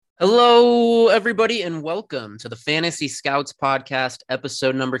Hello, everybody, and welcome to the Fantasy Scouts podcast,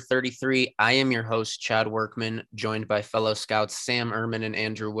 episode number 33. I am your host, Chad Workman, joined by fellow scouts Sam Ehrman and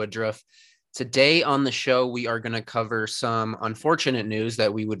Andrew Woodruff. Today on the show, we are going to cover some unfortunate news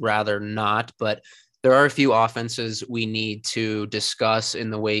that we would rather not, but there are a few offenses we need to discuss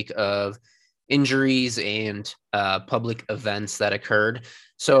in the wake of injuries and public events that occurred.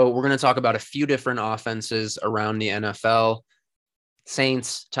 So we're going to talk about a few different offenses around the NFL.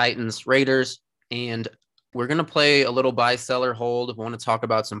 Saints, Titans, Raiders, and we're going to play a little buy, sell, or hold. We want to talk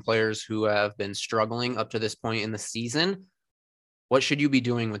about some players who have been struggling up to this point in the season. What should you be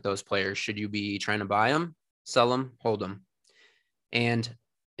doing with those players? Should you be trying to buy them, sell them, hold them? And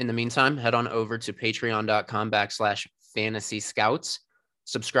in the meantime, head on over to patreon.com/fantasy scouts.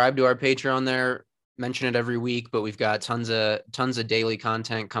 Subscribe to our Patreon there. Mention it every week, but we've got tons of daily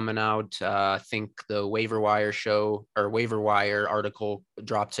content coming out. I think the waiver wire article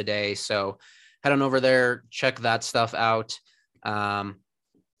dropped today. So head on over there, check that stuff out.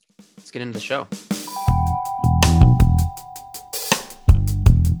 Let's get into the show.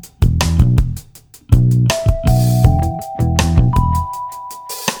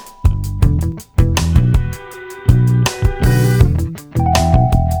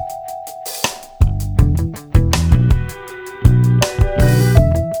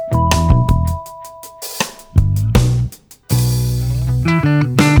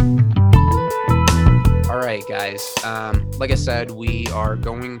 Like I said, we are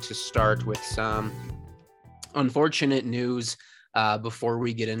going to start with some unfortunate news before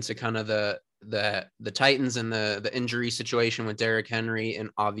we get into kind of the Titans and the injury situation with Derrick Henry and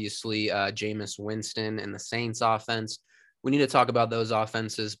obviously Jameis Winston and the Saints offense. We need to talk about those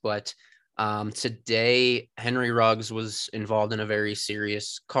offenses, but today Henry Ruggs was involved in a very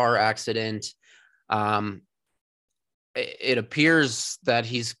serious car accident. It appears that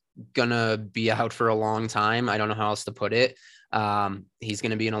he's gonna be out for a long time. I don't know how else to put it. He's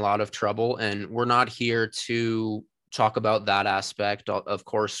gonna be in a lot of trouble, and we're not here to talk about that aspect. Of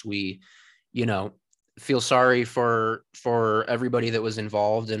course, we, feel sorry for everybody that was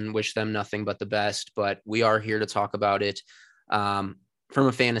involved and wish them nothing but the best. But we are here to talk about it from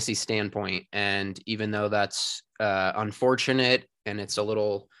a fantasy standpoint. And even though that's unfortunate and it's a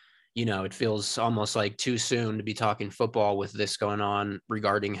little, it feels almost like too soon to be talking football with this going on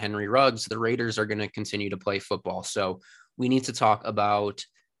regarding Henry Ruggs. The Raiders are going to continue to play football. So we need to talk about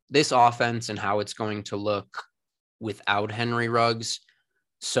this offense and how it's going to look without Henry Ruggs.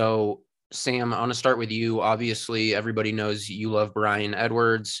 So, Sam, I want to start with you. Obviously, everybody knows you love Bryan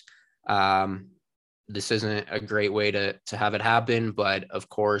Edwards. This isn't a great way to have it happen, but of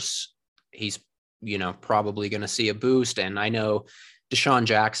course, he's, probably going to see a boost. And I know Deshaun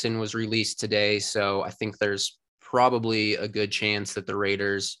Jackson was released today, so I think there's probably a good chance that the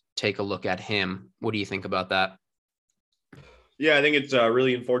Raiders take a look at him. What do you think about that? Yeah, I think it's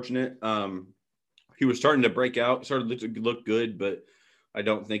really unfortunate. He was starting to break out, started to look good, but I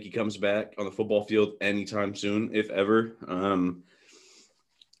don't think he comes back on the football field anytime soon, if ever.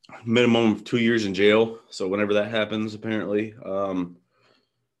 Minimum of 2 years in jail. So whenever that happens, apparently,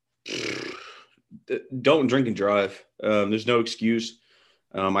 don't drink and drive. There's no excuse.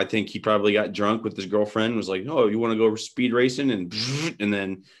 I think he probably got drunk with his girlfriend, was like, "Oh, you want to go speed racing?" and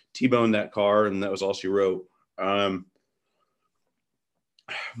then T-boned that car, and that was all she wrote.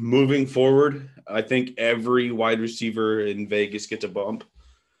 Moving forward, I think every wide receiver in Vegas gets a bump.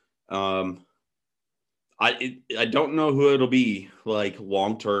 I don't know who it'll be like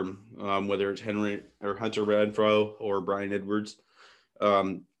long term, whether it's Henry or Hunter Renfrow or Bryan Edwards.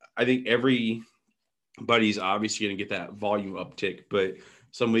 I think everybody's obviously going to get that volume uptick, but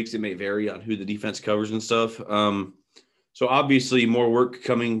some weeks it may vary on who the defense covers and stuff. So obviously more work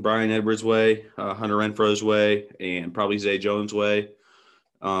coming Bryan Edwards' way, Hunter Renfrow's way, and probably Zay Jones' way,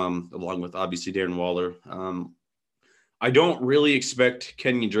 along with obviously Darren Waller. I don't really expect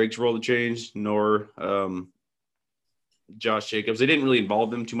Kenyon Drake's role to change, nor Josh Jacobs. They didn't really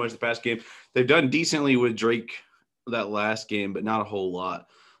involve them too much the past game. They've done decently with Drake that last game, but not a whole lot.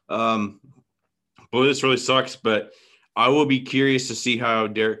 Boy, this really sucks, but I will be curious to see how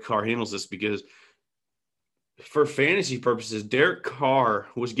Derek Carr handles this, because for fantasy purposes, Derek Carr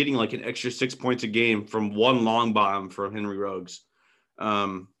was getting like an extra 6 points a game from one long bomb from Henry Ruggs.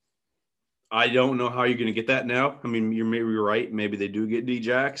 I don't know how you're going to get that now. I mean, you're maybe right. Maybe they do get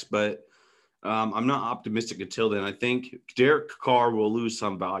D-Jax, but I'm not optimistic until then. I think Derek Carr will lose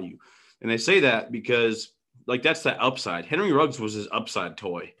some value. And I say that because, like, that's the upside. Henry Ruggs was his upside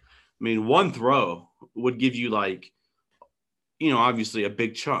toy. I mean, one throw would give you, like, obviously a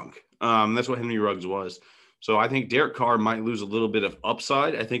big chunk. That's what Henry Ruggs was. So I think Derek Carr might lose a little bit of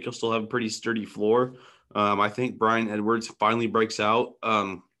upside. I think he'll still have a pretty sturdy floor. I think Bryan Edwards finally breaks out.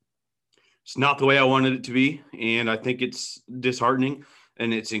 It's not the way I wanted it to be, and I think it's disheartening,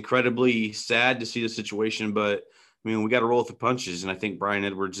 and it's incredibly sad to see the situation. But I mean, we got to roll with the punches, and I think Bryan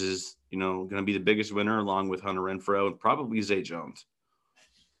Edwards is, going to be the biggest winner, along with Hunter Renfrow and probably Zay Jones.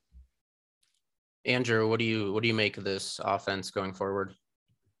 Andrew, what do you make of this offense going forward?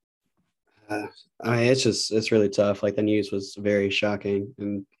 I mean, it's really tough. Like, the news was very shocking,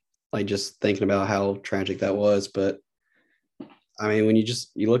 and like just thinking about how tragic that was. But I mean, when you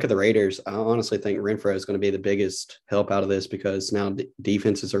look at the Raiders, I honestly think Renfrow is going to be the biggest help out of this, because now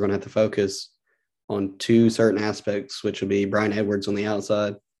defenses are going to have to focus on two certain aspects, which would be Bryan Edwards on the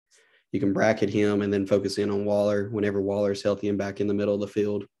outside. You can bracket him and then focus in on Waller whenever Waller's healthy and back in the middle of the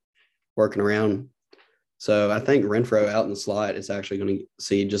field working around. So I think Renfrow out in the slot is actually going to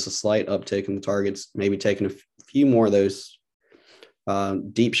see just a slight uptick in the targets, maybe taking a few more of those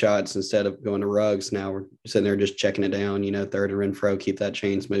deep shots instead of going to Ruggs. Now we're sitting there just checking it down, third and Renfrow, keep that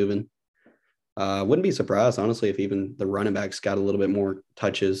chains moving. Wouldn't be surprised, honestly, if even the running backs got a little bit more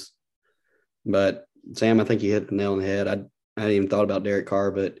touches. But Sam, I think you hit the nail on the head. I hadn't even thought about Derek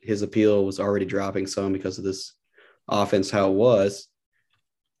Carr, but his appeal was already dropping some because of this offense, how it was.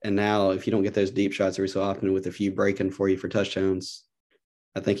 And now if you don't get those deep shots every so often with a few breaking for you for touchdowns,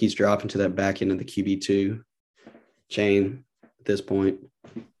 I think he's dropping to that back end of the QB2 chain at this point.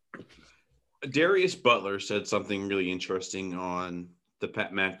 Darius Butler said something really interesting on the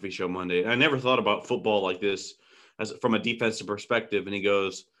Pat McAfee show Monday. I never thought about football like this as from a defensive perspective. And he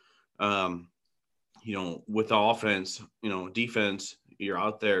goes, with the offense, defense, you're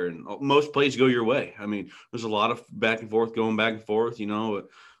out there and most plays go your way. I mean, there's a lot of going back and forth,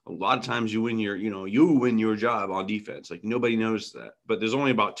 a lot of times you win your job on defense. Like, nobody knows that, but there's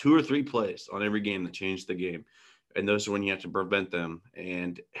only about 2 or 3 plays on every game that change the game. And those are when you have to prevent them.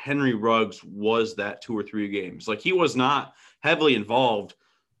 And Henry Ruggs was that 2 or 3 games. Like, he was not heavily involved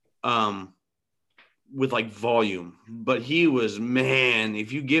with like volume, but he was, man,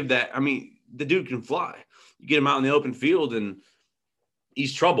 if you give that, I mean, the dude can fly. You get him out in the open field and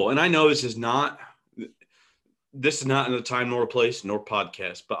he's trouble. And I know this is not in a time nor place nor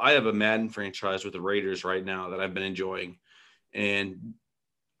podcast, but I have a Madden franchise with the Raiders right now that I've been enjoying. And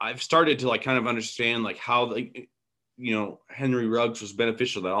I've started to like kind of understand like how Henry Ruggs was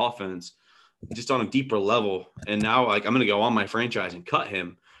beneficial to that offense just on a deeper level. And now like I'm going to go on my franchise and cut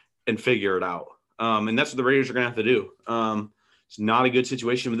him and figure it out. And that's what the Raiders are going to have to do. It's not a good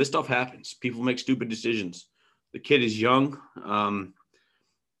situation, but this stuff happens. People make stupid decisions. The kid is young.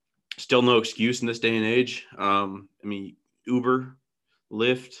 Still no excuse in this day and age. I mean, Uber,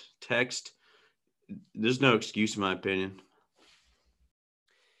 Lyft, text, there's no excuse in my opinion.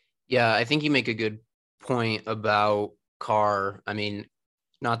 Yeah, I think you make a good point about Carr. I mean,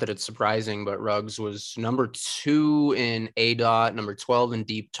 not that it's surprising, but Ruggs was number 2 in ADOT, number 12 in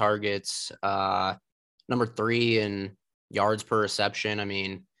deep targets, number 3 in yards per reception. I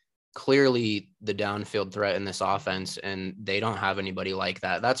mean, clearly the downfield threat in this offense, and they don't have anybody like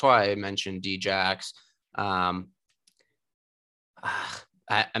that. That's why I mentioned Djax. I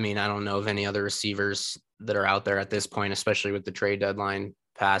mean, I don't know of any other receivers that are out there at this point, especially with the trade deadline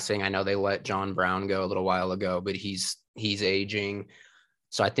passing. I know they let John Brown go a little while ago, but he's aging.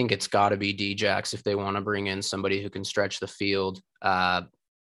 So I think it's got to be Djax if they want to bring in somebody who can stretch the field.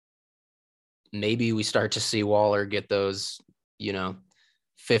 Maybe we start to see Waller get those,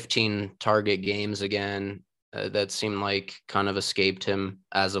 15 target games again. That seemed like kind of escaped him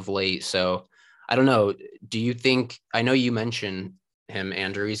as of late. So I don't know. Do you think, I know you mentioned him,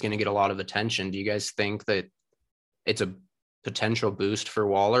 Andrew, he's going to get a lot of attention. Do you guys think that it's a potential boost for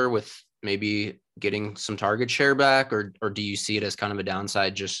Waller with maybe getting some target share back, or do you see it as kind of a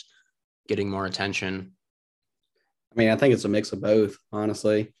downside, just getting more attention? I mean, I think it's a mix of both,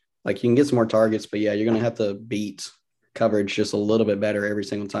 honestly. Like, you can get some more targets, but yeah, you're going to have to beat coverage just a little bit better every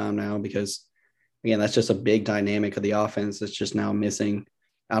single time now, because again, that's just a big dynamic of the offense that's just now missing.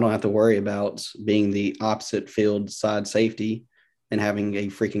 I don't have to worry about being the opposite field side safety and having a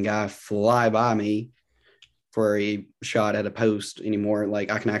freaking guy fly by me for a shot at a post anymore.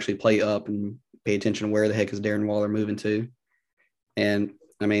 Like, I can actually play up and pay attention to where the heck is Darren Waller moving to. And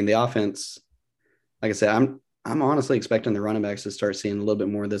I mean, the offense, like I said, I'm honestly expecting the running backs to start seeing a little bit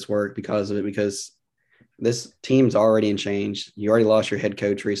more of this work because of it, because this team's already in change. You already lost your head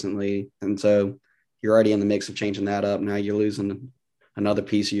coach recently, and so you're already in the mix of changing that up. Now you're losing another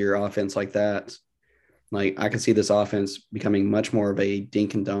piece of your offense like that. Like, I can see this offense becoming much more of a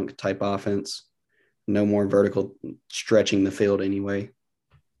dink and dunk type offense. No more vertical stretching the field anyway.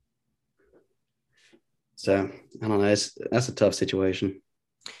 So I don't know. That's a tough situation.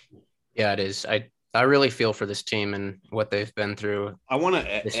 Yeah, it is. I really feel for this team and what they've been through I want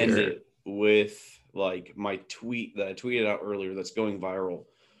to this end year. it with like my tweet that I tweeted out earlier that's going viral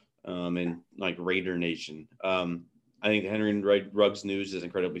in like Raider Nation. I think the Henry Ruggs news is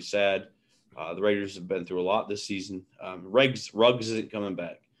incredibly sad. The Raiders have been through a lot this season. Ruggs isn't coming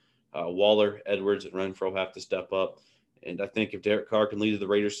back. Waller, Edwards, and Renfro have to step up. And I think if Derek Carr can lead the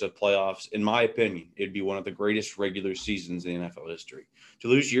Raiders to the playoffs, in my opinion, it'd be one of the greatest regular seasons in NFL history. To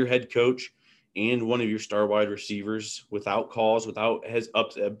lose your head coach and one of your star wide receivers without calls, without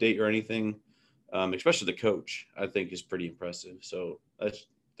update or anything, especially the coach, I think is pretty impressive. So that's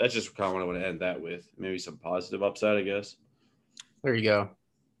just kind of what I want to end that with. Maybe some positive upside, I guess. There you go.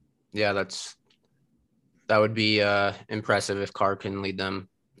 Yeah, that would be impressive if Carr can lead them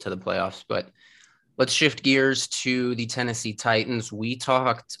to the playoffs. But let's shift gears to the Tennessee Titans. We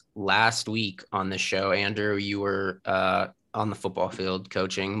talked last week on the show. Andrew, you were on the football field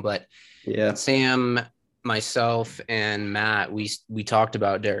coaching, but Yeah. Sam, myself, and Matt, we talked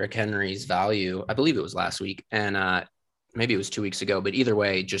about Derrick Henry's value. I believe it was last week, and maybe it was 2 weeks ago. But either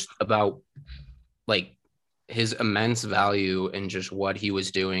way, just about like his immense value and just what he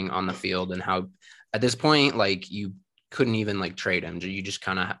was doing on the field and how at this point, like you couldn't even like trade him. You just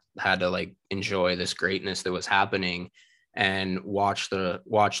kind of had to like enjoy this greatness that was happening and watch the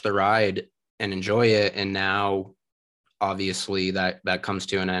ride and enjoy it. And now obviously that comes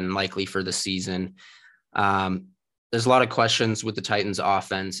to an end likely for the season. There's a lot of questions with the Titans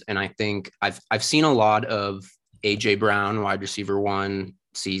offense. And I think I've seen a lot of AJ Brown, wide receiver one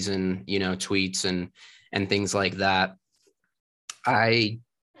season, tweets and things like that.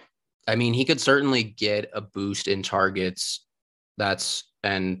 I mean, he could certainly get a boost in targets. That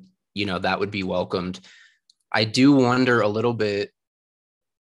would be welcomed. I do wonder a little bit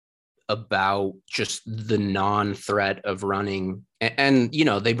about just the non-threat of running. And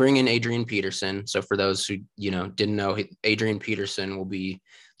they bring in Adrian Peterson. So for those who, didn't know, Adrian Peterson will be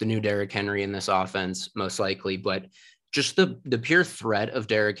the new Derrick Henry in this offense, most likely. But just the pure threat of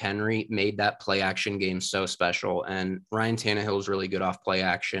Derrick Henry made that play action game so special. And Ryan Tannehill is really good off play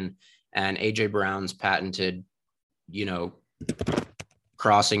action. And AJ Brown's patented,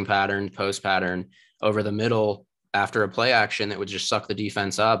 crossing pattern, post pattern over the middle after a play action that would just suck the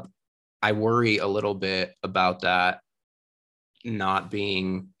defense up. I worry a little bit about that not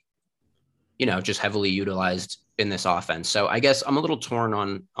being, just heavily utilized in this offense. So I guess I'm a little torn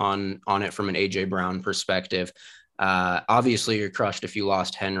on it from an AJ Brown perspective. Obviously you're crushed if you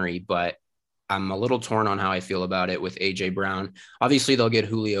lost Henry, but I'm a little torn on how I feel about it with AJ Brown. Obviously they'll get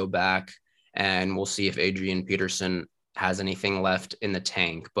Julio back and we'll see if Adrian Peterson has anything left in the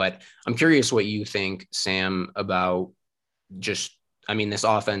tank, but I'm curious what you think, Sam, about just, this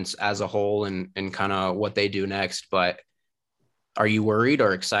offense as a whole and kind of what they do next, but are you worried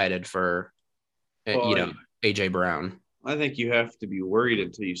or excited for, AJ Brown? I think you have to be worried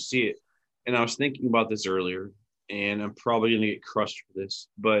until you see it. And I was thinking about this earlier, and I'm probably going to get crushed for this,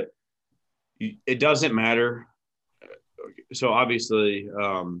 but it doesn't matter. So obviously,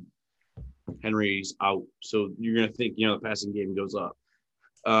 Henry's out. So you're going to think, the passing game goes up.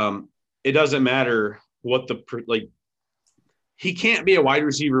 It doesn't matter what he can't be a wide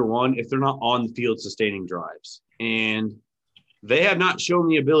receiver one if they're not on the field sustaining drives. And they have not shown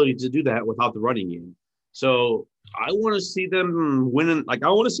the ability to do that without the running game. So I want to see them winning. I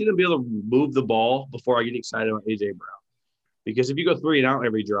want to see them be able to move the ball before I get excited about AJ Brown. Because if you go 3 and out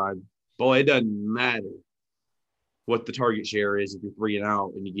every drive, boy, it doesn't matter what the target share is if you're 3 and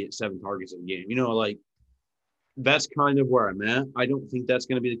out and you get 7 targets in a game. That's kind of where I'm at. I don't think that's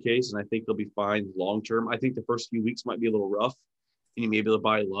going to be the case, and I think they'll be fine long term. I think the first few weeks might be a little rough, and you may be able to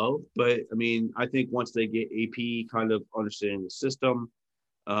buy low. But, I think once they get AP kind of understanding the system,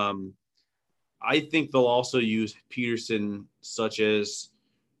 I think they'll also use Peterson such as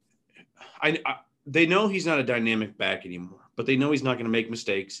they know he's not a dynamic back anymore, but they know he's not going to make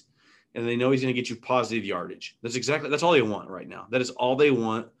mistakes, and they know he's going to get you positive yardage. That's all they want right now. That is all they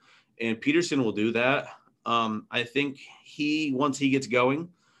want, and Peterson will do that. I think once he gets going,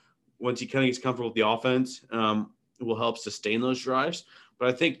 once he kind of gets comfortable with the offense, will help sustain those drives. But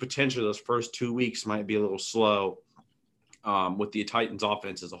I think potentially those first 2 weeks might be a little slow with the Titans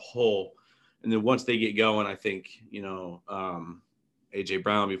offense as a whole. And then once they get going, I think, AJ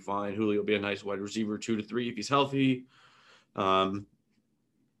Brown will be fine. Julio will be a nice wide receiver, 2 to 3 if he's healthy.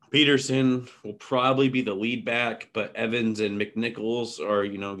 Peterson will probably be the lead back, but Evans and McNichols are,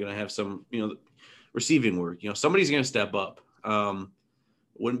 going to have some, receiving work. Somebody's going to step up.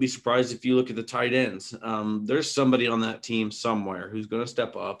 Wouldn't be surprised if you look at the tight ends. There's somebody on that team somewhere who's going to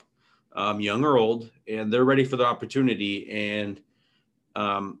step up. young or old, and they're ready for the opportunity. And,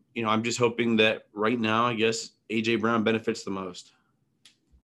 I'm just hoping that right now, I guess, A.J. Brown benefits the most.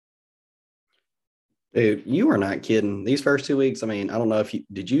 Dude, you are not kidding. These first 2 weeks, I mean, I don't know if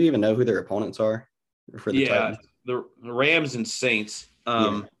did you even know who their opponents are for the Yeah, Titans? the Rams and Saints.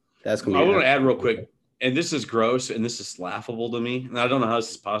 Yeah, that's gonna I be want to add real quick, and this is gross and this is laughable to me, and I don't know how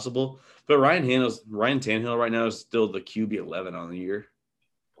this is possible, but Ryan Tannehill right now is still the QB 11 on the year.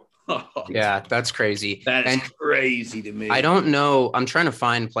 Yeah, that's crazy. That is And crazy to me. I don't know. I'm trying to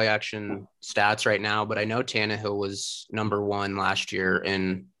find play action stats right now, but I know Tannehill was number one last year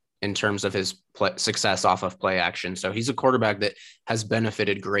in terms of his success off of play action. So he's a quarterback that has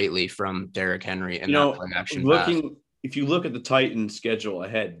benefited greatly from Derrick Henry and that play action pass. If you look at the Titans' schedule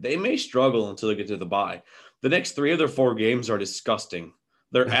ahead, they may struggle until they get to the bye. The next 3 of their 4 games are disgusting.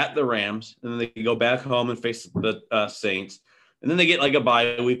 They're at the Rams, and then they go back home and face the Saints. And then they get like a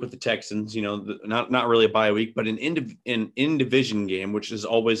bye week with the Texans, not really a bye week, but an in division game, which is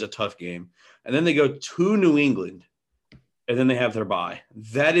always a tough game. And then they go to New England, and then they have their bye.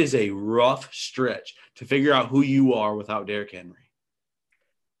 That is a rough stretch to figure out who you are without Derrick Henry.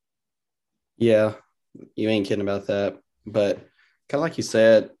 Yeah, you ain't kidding about that. But kind of like you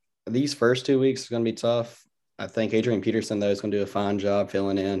said, these first 2 weeks are going to be tough. I think Adrian Peterson, though, is going to do a fine job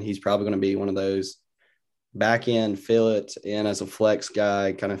filling in. He's probably going to be one of those back end, fill it in as a flex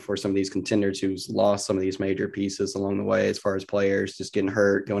guy, kind of for some of these contenders who's lost some of these major pieces along the way as far as players just getting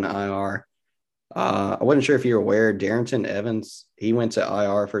hurt, going to IR. I wasn't sure if you're aware, Darrington Evans, he went to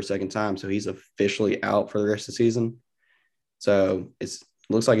IR for a second time, so he's officially out for the rest of the season. So it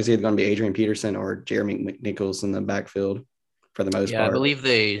looks like it's either going to be Adrian Peterson or Jeremy McNichols in the backfield for the most part. I believe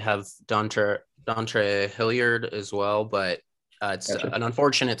they have Dontre Hilliard as well, but it's an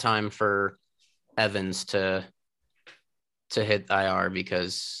unfortunate time for Evans to hit IR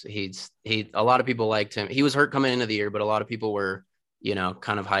because a lot of people liked him. He was hurt coming into the year, but a lot of people were,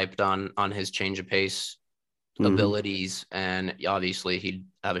 kind of hyped on his change of pace abilities, and obviously he'd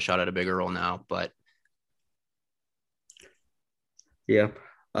have a shot at a bigger role now. But yeah,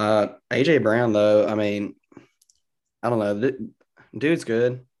 AJ Brown though, I mean, I don't know, dude's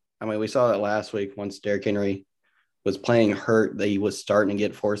good. I mean, we saw that last week once Derrick Henry was playing hurt, that he was starting to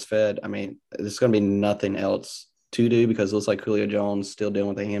get force fed. I mean, there's going to be nothing else to do because it looks like Julio Jones still dealing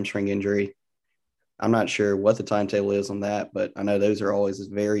with a hamstring injury. I'm not sure what the timetable is on that, but I know those are always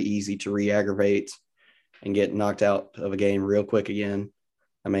very easy to re-aggravate and get knocked out of a game real quick again.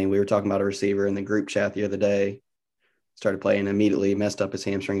 I mean, we were talking about a receiver in the group chat the other day, started playing immediately, messed up his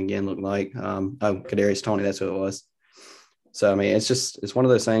hamstring again, looked like. Kadarius Toney, that's who it was. So, I mean, it's one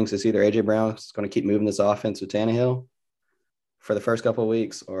of those things. It's either A.J. Brown is going to keep moving this offense with Tannehill for the first couple of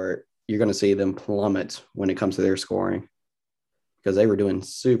weeks, or you're going to see them plummet when it comes to their scoring because they were doing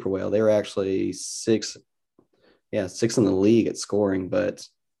super well. They were actually sixth in the league at scoring, but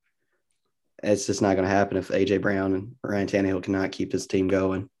it's just not going to happen if A.J. Brown and Ryan Tannehill cannot keep this team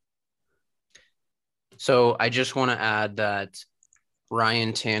going. So I just want to add that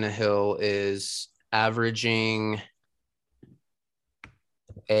Ryan Tannehill is averaging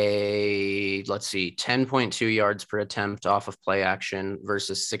 10.2 yards per attempt off of play action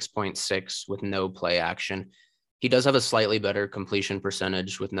versus 6.6 with no play action. He does have a slightly better completion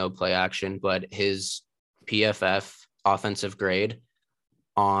percentage with no play action, but his PFF offensive grade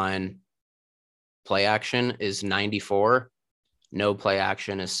on play action is 94. No play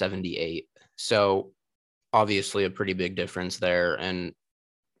action is 78. So obviously a pretty big difference there. And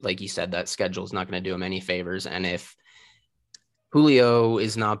like you said, that schedule is not going to do him any favors. And if Julio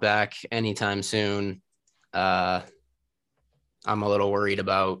is not back anytime soon, I'm a little worried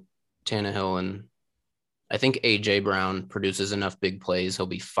about Tannehill, and I think A.J. Brown produces enough big plays. He'll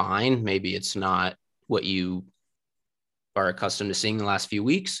be fine. Maybe it's not what you are accustomed to seeing the last few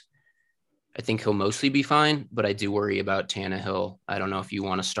weeks. I think he'll mostly be fine, but I do worry about Tannehill. I don't know if you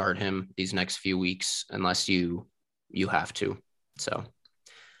want to start him these next few weeks unless you have to. So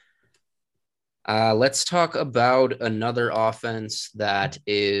let's talk about another offense that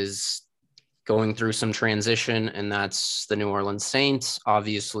is going through some transition, and that's the New Orleans Saints.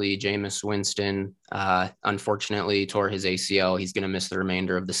 Obviously, Jameis Winston, unfortunately, tore his ACL. He's going to miss the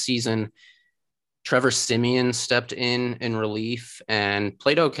remainder of the season. Trevor Siemian stepped in relief and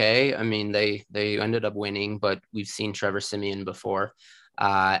played okay. I mean, they ended up winning, but we've seen Trevor Siemian before.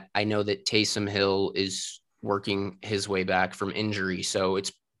 I know that Taysom Hill is working his way back from injury, so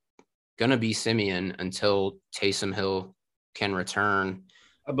it's going to be Siemian until Taysom Hill can return.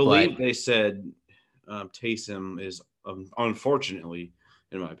 I believe they said Taysom is, unfortunately,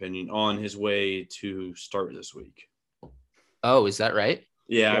 in my opinion, on his way to start this week. Oh, is that right?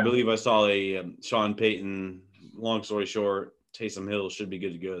 Yeah, I believe I saw a Sean Payton. Long story short, Taysom Hill should be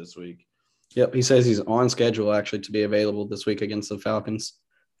good to go this week. Yep, he says he's on schedule actually to be available this week against the Falcons.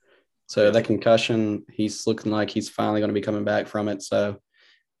 So Yeah. that concussion, he's looking like he's finally going to be coming back from it. So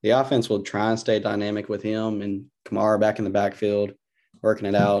the offense will try and stay dynamic with him and Kamara back in the backfield, working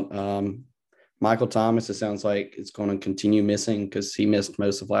it out. Michael Thomas, it sounds like it's going to continue missing because he missed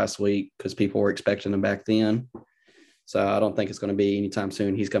most of last week because people were expecting him back then. So I don't think it's going to be anytime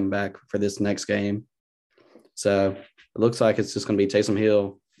soon. He's coming back for this next game. So it looks like it's just going to be Taysom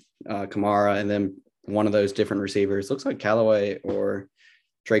Hill, Kamara, and then one of those different receivers. Looks like Callaway or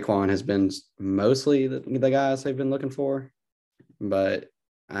Traquan has been mostly the guys they've been looking for, but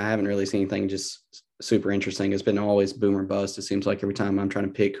I haven't really seen anything just super interesting. It's been always boom or bust. It seems like every time I'm trying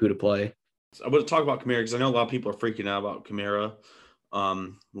to pick who to play. I want to talk about Kamara because I know a lot of people are freaking out about Kamara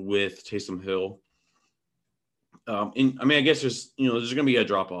with Taysom Hill. I guess there's going to be a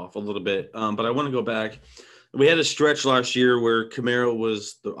drop off a little bit, but I want to go back. We had a stretch last year where Kamara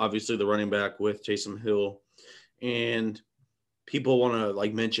was obviously the running back with Taysom Hill, and people want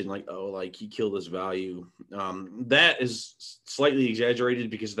to mention he killed his value. That is slightly exaggerated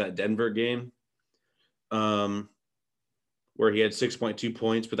because of that Denver game, where he had 6.2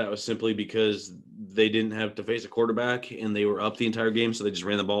 points, but that was simply because they didn't have to face a quarterback and they were up the entire game. So they just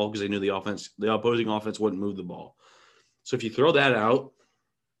ran the ball because they knew the opposing offense wouldn't move the ball. So if you throw that out,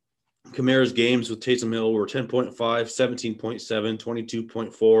 Kamara's games with Taysom Hill were 10.5, 17.7,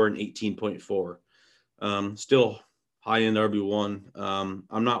 22.4, and 18.4. Still high-end RB1.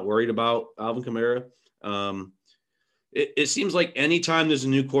 I'm not worried about Alvin Kamara. It seems like anytime there's a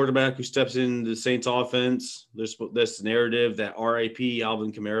new quarterback who steps in the Saints offense, there's this narrative that RIP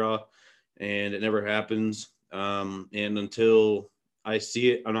Alvin Kamara, and it never happens. And until I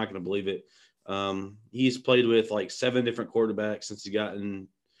see it, I'm not going to believe it. He's played with 7 different quarterbacks since he got in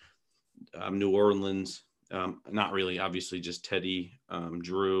New Orleans. Not really, obviously, just Teddy,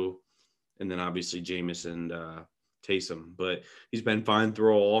 Drew, and then obviously Jameis and Taysom. But he's been fine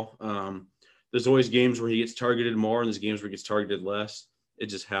through all. There's always games where he gets targeted more, and there's games where he gets targeted less. It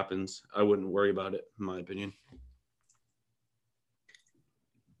just happens. I wouldn't worry about it, in my opinion.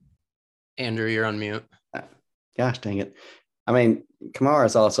 Andrew, you're on mute. Gosh dang it. I mean, Kamara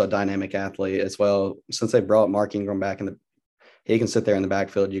is also a dynamic athlete as well. Since they brought Mark Ingram back he can sit there in the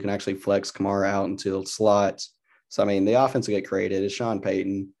backfield. You can actually flex Kamara out into the slots. So, I mean, the offense will get created. It's Sean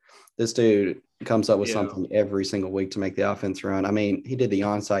Payton. This dude comes up with something every single week to make the offense run. I mean, he did the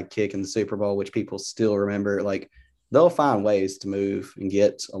onside kick in the Super Bowl, which people still remember. They'll find ways to move and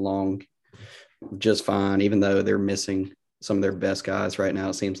get along just fine, even though they're missing some of their best guys right now,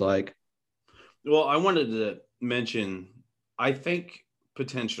 it seems like. Well, I wanted to mention, I think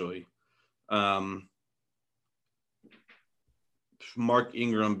potentially Mark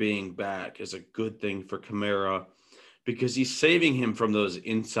Ingram being back is a good thing for Kamara because he's saving him from those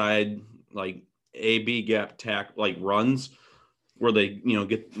inside A-B gap runs where they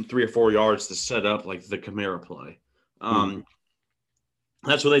get 3 or 4 yards to set up the Kamara play.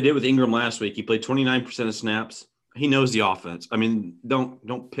 That's what they did with Ingram last week. He played 29% of snaps. He knows the offense. I mean,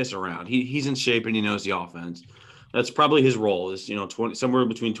 don't piss around. He's in shape and he knows the offense. That's probably his role is somewhere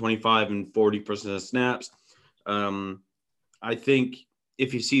between 25 and 40% of snaps. I think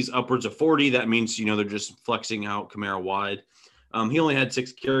if he sees upwards of 40, that means, they're just flexing out Kamara wide. He only had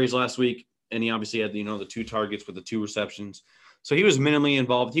 6 carries last week, and he obviously had, the 2 targets with the 2 receptions. So he was minimally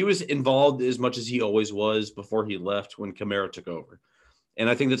involved. He was involved as much as he always was before he left when Kamara took over. And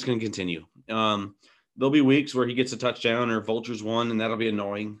I think that's going to continue. There'll be weeks where he gets a touchdown or vultures one, and that'll be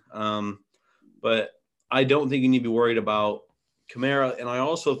annoying. But I don't think you need to be worried about Kamara. And I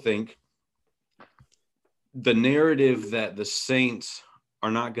also think the narrative that the Saints are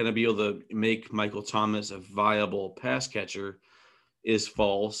not going to be able to make Michael Thomas a viable pass catcher is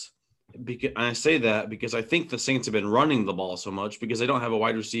false. And I say that because I think the Saints have been running the ball so much because they don't have a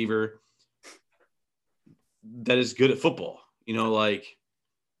wide receiver that is good at football.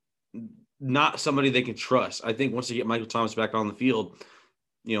 Not somebody they can trust. I think once they get Michael Thomas back on the field,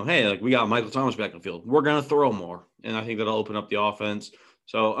 hey, we got Michael Thomas back on the field. We're going to throw more. And I think that'll open up the offense.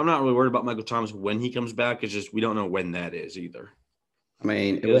 So I'm not really worried about Michael Thomas when he comes back. It's just we don't know when that is either. I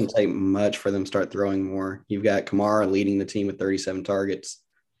mean, it wouldn't take much for them to start throwing more. You've got Kamara leading the team with 37 targets,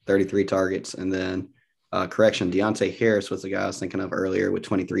 33 targets. And then, Deontay Harris was the guy I was thinking of earlier with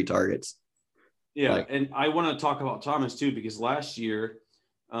 23 targets. Yeah, and I want to talk about Thomas too because last year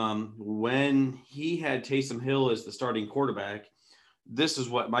when he had Taysom Hill as the starting quarterback, this is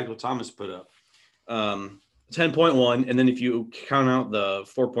what Michael Thomas put up. 10.1, and then if you count out the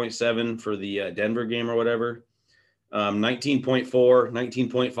 4.7 for the Denver game or whatever, 19.4,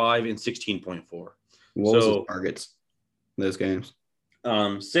 19.5, and 16.4. What was his targets in those games?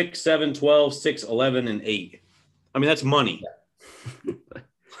 6, 7, 12, 6, 11, and 8. I mean, that's money.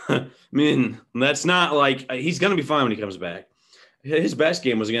 I mean, that's not like he's going to be fine when he comes back. His best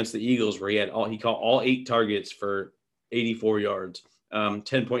game was against the Eagles, where he caught all 8 targets for 84 yards,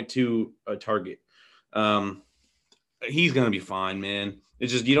 10.2 a target. He's going to be fine, man.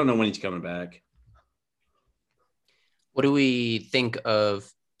 It's just you don't know when he's coming back. What do we think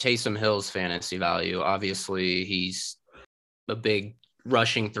of Taysom Hill's fantasy value? Obviously, he's a big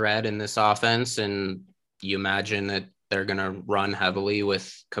rushing threat in this offense, and you imagine that they're going to run heavily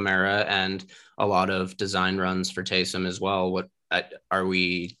with Kamara and a lot of design runs for Taysom as well. What are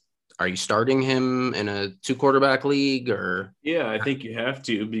you starting him in a 2-quarterback league or? Yeah, I think you have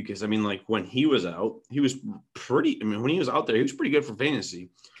to, because I mean, like when he was out, he was when he was out there, he was pretty good for fantasy.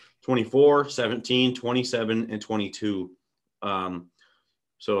 24, 17, 27, and 22.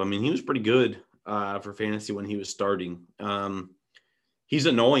 So, I mean, he was pretty good for fantasy when he was starting. He's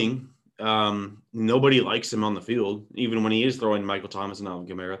annoying. Nobody likes him on the field, even when he is throwing Michael Thomas and Alvin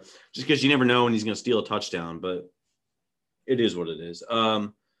Kamara, just because you never know when he's going to steal a touchdown, but it is what it is.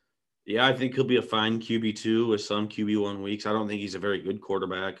 Yeah, I think he'll be a fine QB2 with some QB1 weeks. I don't think he's a very good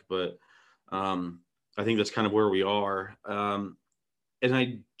quarterback, but I think that's kind of where we are. And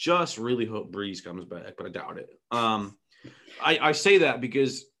I just really hope Breeze comes back, but I doubt it. I say that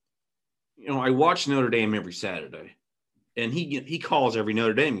because, I watch Notre Dame every Saturday, and he calls every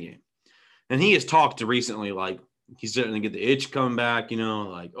Notre Dame game. And he has talked to recently, like, he's starting to get the itch coming back, and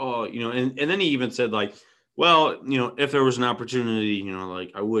then he even said, like, well, if there was an opportunity,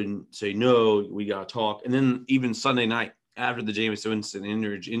 like, I wouldn't say no, we got to talk. And then even Sunday night after the Jameis Winston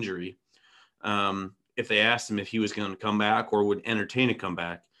injury, if they asked him if he was going to come back or would entertain a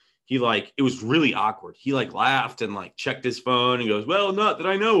comeback, it was really awkward. He laughed and checked his phone and goes, well, not that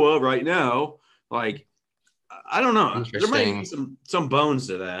I know of right now. Like, I don't know. There might be some bones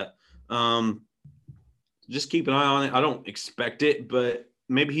to that. Just keep an eye on it. I don't expect it, but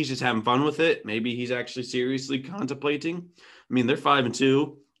maybe he's just having fun with it. Maybe he's actually seriously contemplating. I mean, they're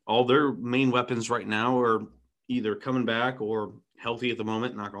 5-2. All their main weapons right now are either coming back or healthy at the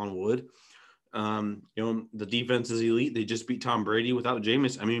moment, knock on wood. The defense is elite. They just beat Tom Brady without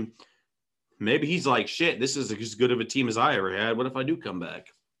Jameis. I mean, maybe he's like, shit, this is as good of a team as I ever had. What if I do come back?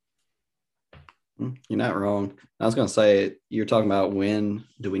 You're not wrong. I was going to say, you're talking about when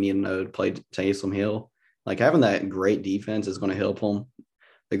do we need to know to play Taysom Hill? Like, having that great defense is going to help them.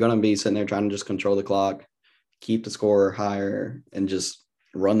 They're going to be sitting there trying to just control the clock, keep the score higher, and just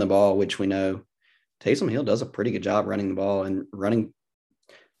run the ball, which we know Taysom Hill does a pretty good job running the ball, and running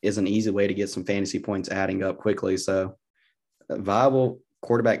is an easy way to get some fantasy points adding up quickly. So a viable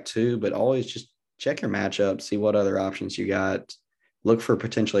quarterback too, but always just check your matchup, see what other options you got. Look for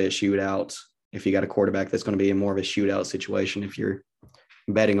potentially a shootout if you got a quarterback that's going to be in more of a shootout situation, if you're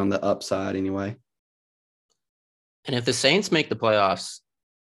betting on the upside anyway. And if the Saints make the playoffs,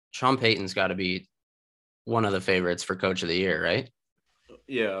 Sean Payton's got to be one of the favorites for Coach of the Year, right?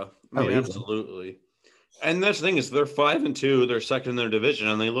 Yeah, I mean, absolutely. And that's the thing is they're 5-2, they're second in their division,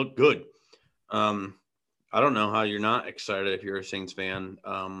 and they look good. I don't know how you're not excited if you're a Saints fan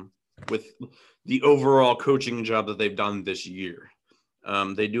with the overall coaching job that they've done this year.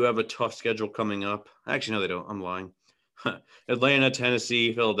 They do have a tough schedule coming up. Actually, no, they don't. I'm lying. Atlanta,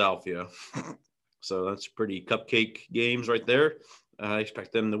 Tennessee, Philadelphia. So that's pretty cupcake games right there. I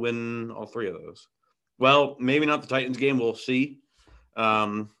expect them to win all 3 of those. Well, maybe not the Titans game. We'll see.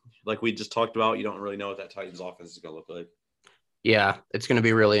 Like we just talked about, you don't really know what that Titans offense is going to look like. Yeah, it's going to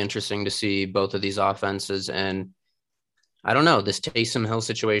be really interesting to see both of these offenses. And I don't know, this Taysom Hill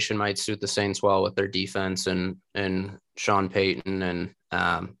situation might suit the Saints well with their defense and Sean Payton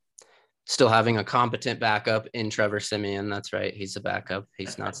and still having a competent backup in Trevor Siemian. That's right. He's a backup.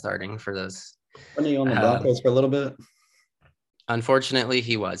 He's not starting for those. Wasn't he on the Broncos for a little bit? Unfortunately,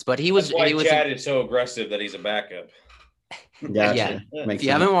 he was. But he was. That's why he was Chad is so aggressive that he's a backup. Gotcha. Yeah. If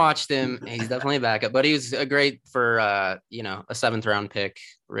you haven't watched him, he's definitely a backup. But he was a great for a 7th round pick.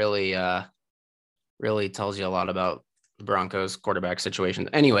 Really tells you a lot about the Broncos quarterback situation.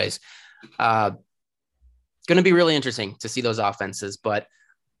 Anyways, going to be really interesting to see those offenses. But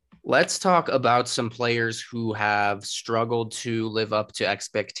let's talk about some players who have struggled to live up to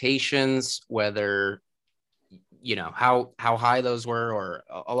expectations, whether how high those were, or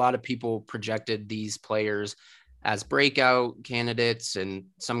a lot of people projected these players as breakout candidates, and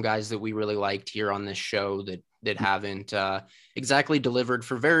some guys that we really liked here on this show that haven't exactly delivered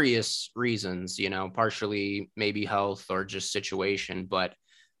for various reasons, partially maybe health or just situation. But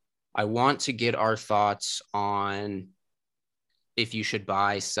I want to get our thoughts on if you should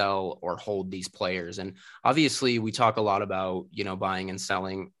buy, sell, or hold these players. And obviously we talk a lot about, buying and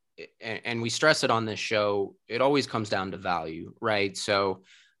selling, and we stress it on this show. It always comes down to value, right? So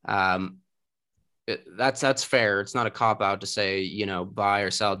that's fair. It's not a cop out to say, buy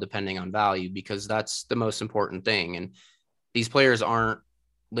or sell depending on value, because that's the most important thing. And these players aren't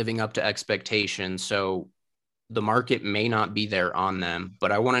living up to expectations. So the market may not be there on them,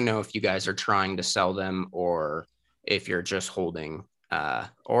 but I want to know if you guys are trying to sell them, or if you're just holding,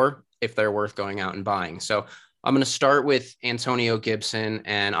 or if they're worth going out and buying. So I'm going to start with Antonio Gibson,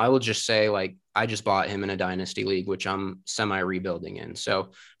 and I will just say, like, I just bought him in a dynasty league, which I'm semi rebuilding in.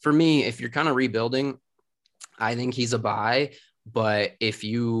 So for me, if you're kind of rebuilding, I think he's a buy. But if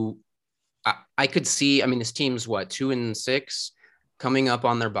I could see, I mean, this team's what, 2-6 coming up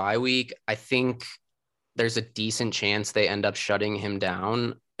on their bye week. I think there's a decent chance they end up shutting him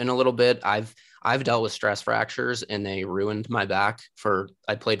down in a little bit. I've dealt with stress fractures, and they ruined my back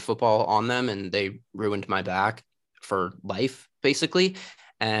I played football on them, and they ruined my back for life, basically.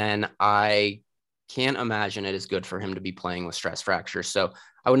 And I can't imagine it is good for him to be playing with stress fractures. So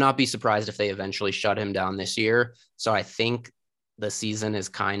I would not be surprised if they eventually shut him down this year. So I think the season is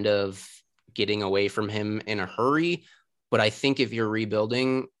kind of getting away from him in a hurry. But I think if you're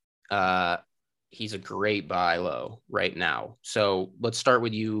rebuilding, he's a great buy low right now. So let's start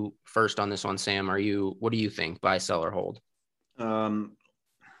with you first on this one, Sam. What do you think? Buy, sell, or hold? I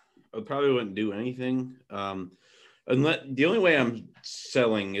probably wouldn't do anything. Unless the only way I'm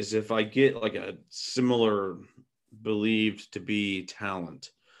selling is if I get like a similar believed to be talent.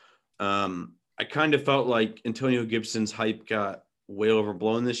 I kind of felt like Antonio Gibson's hype got way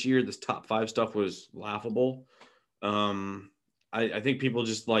overblown this year. This top 5 stuff was laughable. I think people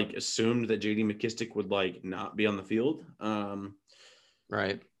just like assumed that JD McKissic would like not be on the field.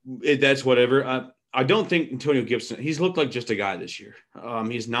 Right. That's whatever. I don't think Antonio Gibson, he's looked like just a guy this year.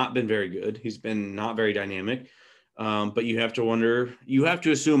 He's not been very good. He's been not very dynamic. But you have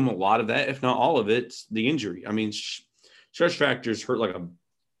to assume a lot of that, if not all of it's the injury. I mean, stress fractures hurt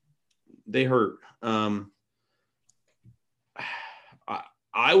they hurt.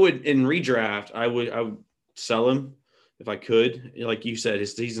 I would, in redraft, I would sell him if I could. Like you said,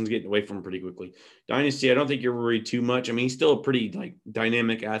 his season's getting away from him pretty quickly. Dynasty, I don't think you're worried too much. I mean, he's still a pretty like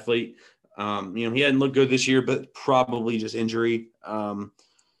dynamic athlete. He hadn't looked good this year, but probably just injury. And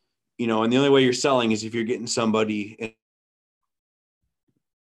the only way you're selling is if you're getting somebody.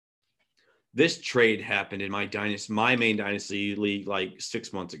 This trade happened in my main dynasty league like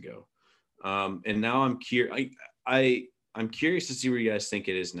 6 months ago. And now I'm curious. I'm curious to see where you guys think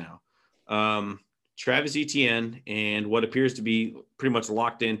it is now. Travis Etienne and what appears to be pretty much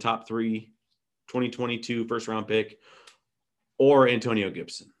locked in top 3 2022 first round pick, or Antonio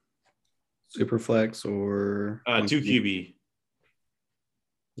Gibson. Superflex or 2 QB.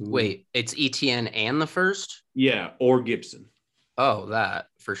 Wait, it's Etienne and the first? Yeah, or Gibson. Oh, that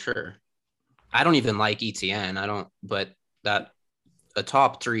for sure. I don't even like Etienne. But that a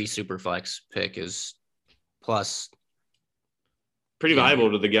top 3 superflex pick is plus pretty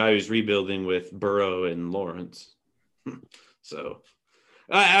valuable to the guy who's rebuilding with Burrow and Lawrence. So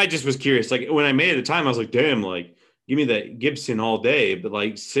I just was curious. Like when I made it at the time, I was like, damn, like give me that Gibson all day. But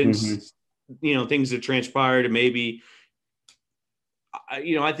like since things have transpired, and maybe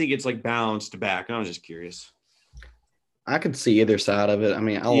I think it's like balanced back. I was just curious. I could see either side of it. I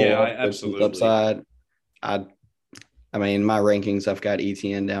mean, absolutely. Upside. I mean, my rankings, I've got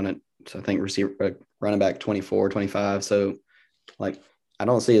ETN down at, I think, running back 24, 25. So, like, I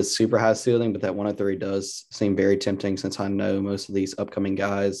don't see a super high ceiling, but that 103 does seem very tempting since I know most of these upcoming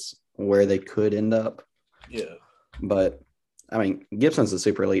guys where they could end up. Yeah. But, I mean, Gibson's a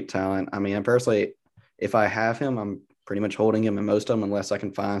super elite talent. I mean, personally, if I have him, I'm pretty much holding him in most of them unless I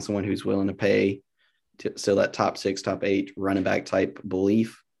can find someone who's willing to pay still that top 6, top 8 running back type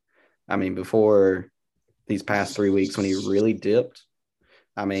belief. I mean, before these past 3 weeks when he really dipped,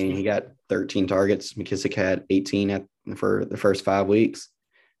 I mean, he got 13 targets. McKissic had 18 for the first 5 weeks.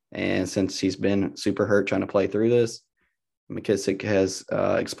 And since he's been super hurt trying to play through this, McKissic has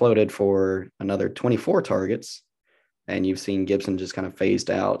exploded for another 24 targets. And you've seen Gibson just kind of phased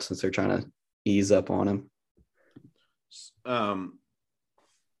out since they're trying to ease up on him.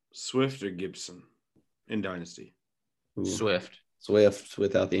 Swift or Gibson in Dynasty? Ooh. Swift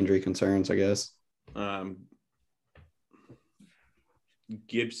without the injury concerns, I guess.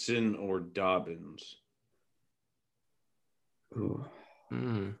 Gibson or Dobbins? Ooh.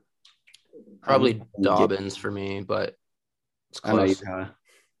 Probably Dobbins for me, but it's close.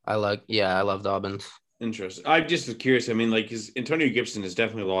 I love Dobbins. Interesting. I'm just curious. I mean, like, because Antonio Gibson has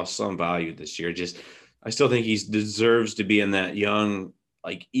definitely lost some value this year. Just, I still think he deserves to be in that young,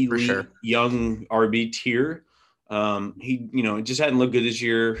 like For sure. elite young RB tier. He, just hadn't looked good this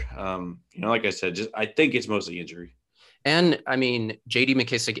year. Like I said, just I think it's mostly injury. And I mean, JD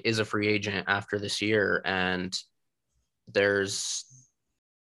McKissick is a free agent after this year. And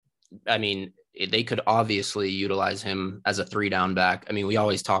I mean, they could obviously utilize him as a 3-down back. I mean, we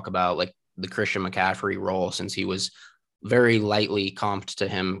always talk about like the Christian McCaffrey role since he was very lightly comped to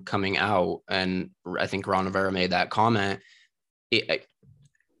him coming out. And I think Ron Rivera made that comment.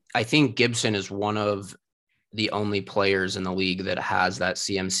 I think Gibson is one of the only players in the league that has that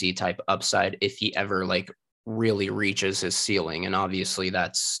CMC type upside if he ever like really reaches his ceiling. And obviously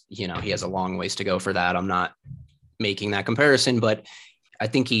that's, he has a long ways to go for that. I'm not making that comparison, but I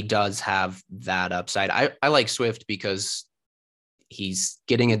think he does have that upside. I like Swift because he's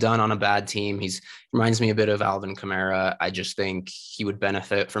getting it done on a bad team. He's reminds me a bit of Alvin Kamara. I just think he would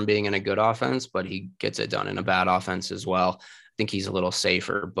benefit from being in a good offense, but he gets it done in a bad offense as well. I think he's a little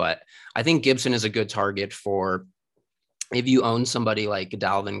safer, but I think Gibson is a good target for if you own somebody like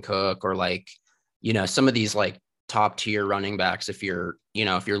Dalvin Cook or like, some of these like top tier running backs, if you're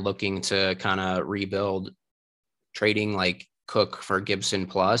looking to kind of rebuild, trading like Cook for Gibson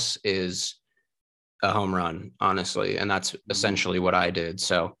plus is a home run, honestly. And that's essentially what I did.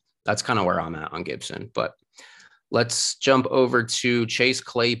 So that's kind of where I'm at on Gibson. But let's jump over to Chase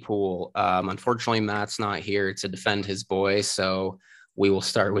Claypool. Unfortunately, Matt's not here to defend his boy. So we will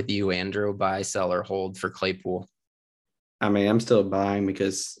start with you, Andrew. Buy, sell, or hold for Claypool. I mean, I'm still buying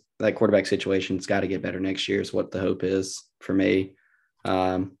because that quarterback situation's got to get better next year is what the hope is for me.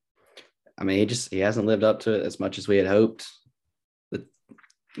 I mean, he hasn't lived up to it as much as we had hoped.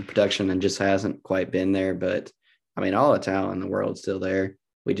 The production and just hasn't quite been there. But I mean, all the talent in the world is still there.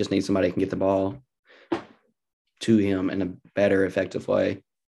 We just need somebody who can get the ball to him in a better, effective way.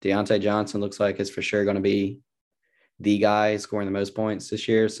 Deontay Johnson looks like is for sure going to be the guy scoring the most points this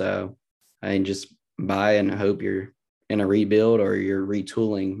year. So I mean, just buy and hope you're in a rebuild or you're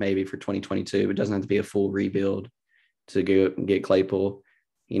retooling maybe for 2022. It doesn't have to be a full rebuild to go get Claypool.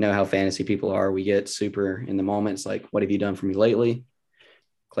 You know how fantasy people are. We get super in the moments like, what have you done for me lately?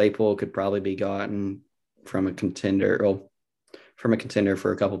 Claypool could probably be gotten from a contender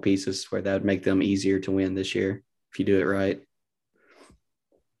for a couple pieces where that would make them easier to win this year if you do it right.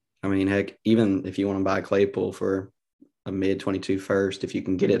 I mean, heck, even if you want to buy Claypool for a mid-22 first, if you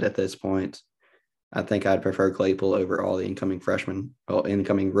can get it at this point, I think I'd prefer Claypool over all the incoming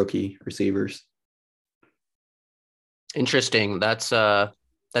rookie receivers. Interesting.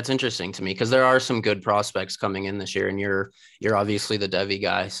 That's interesting to me because there are some good prospects coming in this year, and you're obviously the Devy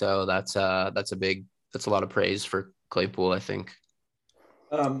guy, so that's a lot of praise for Claypool, I think.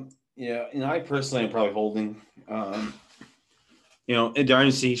 Yeah, I personally am probably holding. In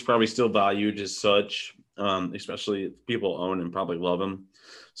Dynasty, he's probably still valued as such, especially if people own and probably love him.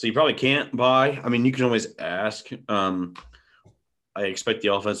 So you probably can't buy. I mean, you can always ask. I expect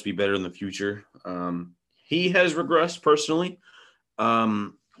the offense to be better in the future. He has regressed personally.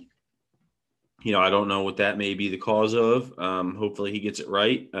 I don't know what that may be the cause of. Hopefully he gets it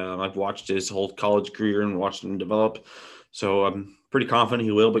right. I've watched his whole college career and watched him develop. So I'm pretty confident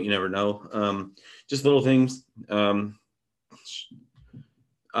he will, but you never know. Just little things. But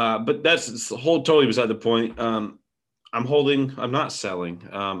that's totally beside the point. I'm holding. I'm not selling.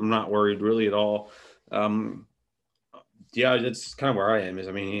 I'm not worried really at all. Yeah, that's kind of where I am. I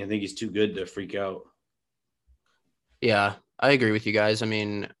think he's too good to freak out. Yeah, I agree with you guys. I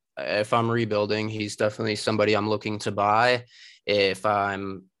mean, if I'm rebuilding, he's definitely somebody I'm looking to buy. If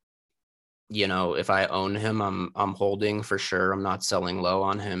I'm, if I own him, I'm holding for sure. I'm not selling low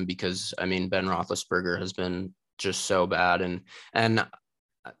on him because I mean, Ben Roethlisberger has been just so bad, and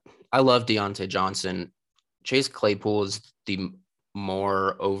I love Deontay Johnson. Chase Claypool is the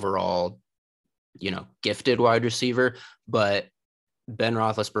more overall, gifted wide receiver, but Ben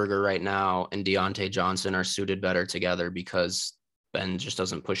Roethlisberger right now and Deontay Johnson are suited better together because Ben just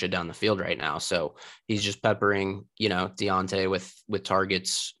doesn't push it down the field right now. So he's just peppering, Deontay with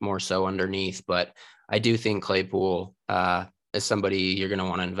targets more so underneath. But I do think Claypool is somebody you're going to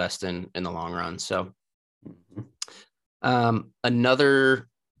want to invest in the long run. So another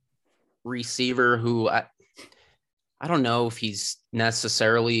receiver who I don't know if he's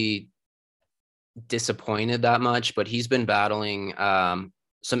necessarily disappointed that much, but he's been battling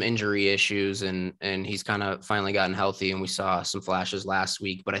some injury issues and he's kind of finally gotten healthy, and we saw some flashes last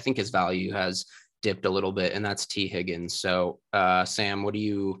week, but I think his value has dipped a little bit, and that's T Higgins. So Sam, what are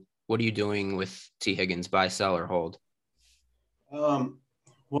you doing with T Higgins? Buy, sell, or hold?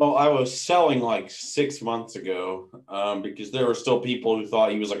 Well, I was selling like 6 months ago because there were still people who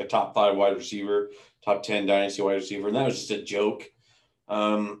thought he was like a top 5 wide receiver, top 10 dynasty wide receiver, and that was just a joke.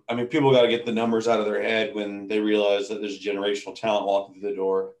 I mean, people got to get the numbers out of their head when they realize that there's generational talent walking through the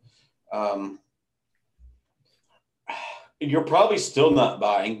door. Um, you're probably still not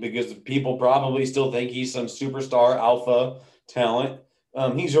buying because people probably still think he's some superstar alpha talent.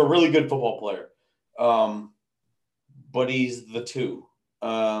 He's a really good football player, but he's the two.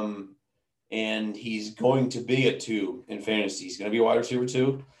 And he's going to be a 2 in fantasy. He's going to be a wide receiver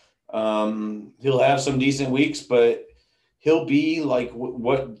 2. He'll have some decent weeks, but he'll be like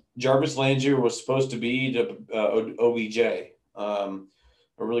what Jarvis Landry was supposed to be to OBJ.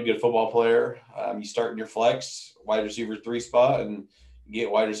 A really good football player. You start in your flex wide receiver 3 spot and get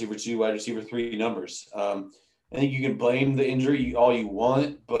wide receiver 2, wide receiver 3 numbers. I think you can blame the injury all you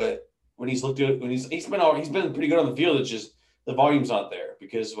want, but when he's looked at when he's been pretty good on the field, it's just the volume's not there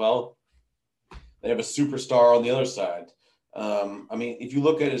because they have a superstar on the other side. I mean, if you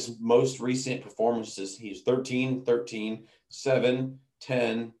look at his most recent performances, he's 13, 13, 7,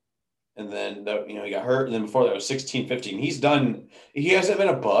 10, and then he got hurt, and then before that was 16, 15. He hasn't been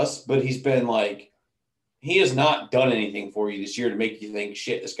a bust, but he's been like, he has not done anything for you this year to make you think,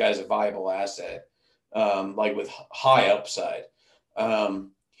 shit, this guy's a viable asset, like with high upside.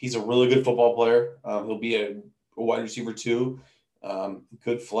 He's a really good football player. He'll be a wide receiver 2,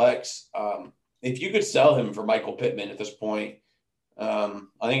 good flex. If you could sell him for Michael Pittman at this point, I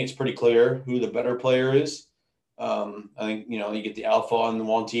think it's pretty clear who the better player is. I think, you get the alpha on the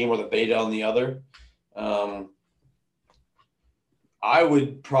one team or the beta on the other. I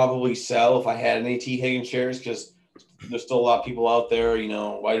would probably sell if I had any T. Higgins shares because there's still a lot of people out there,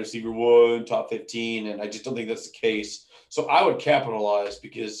 wide receiver 1, top 15, and I just don't think that's the case. So I would capitalize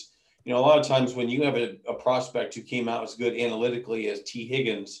because, a lot of times when you have a prospect who came out as good analytically as T.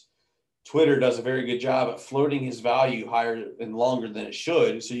 Higgins, Twitter does a very good job at floating his value higher and longer than it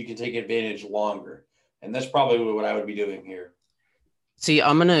should, so you can take advantage longer. And that's probably what I would be doing here. See,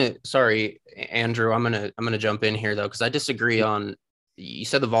 sorry, Andrew, I'm gonna jump in here though, because I disagree on. You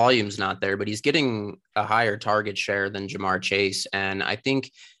said the volume's not there, but he's getting a higher target share than Ja'Marr Chase, and I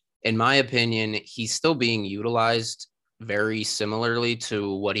think, in my opinion, he's still being utilized very similarly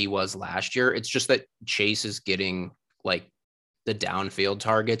to what he was last year. It's just that Chase is getting like the downfield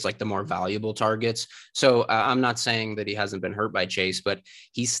targets, like the more valuable targets. So I'm not saying that he hasn't been hurt by Chase, but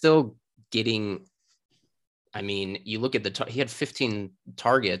he's still getting. I mean, you look at he had 15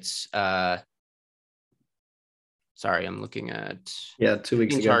 targets. Sorry, I'm looking at 2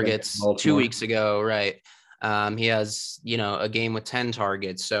 weeks ago. Targets 2 weeks ago, right? He has a game with 10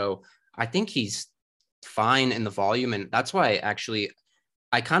 targets, so I think he's fine in the volume, and that's why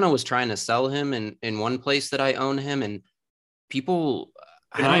I kind of was trying to sell him in one place that I own him, and people.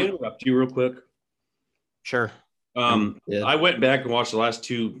 Can I interrupt you real quick? Sure. I went back and watched the last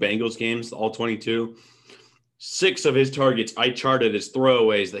 2 Bengals games, all 22. 6 of his targets I charted as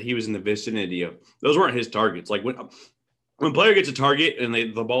throwaways that he was in the vicinity of. Those weren't his targets. Like when a player gets a target and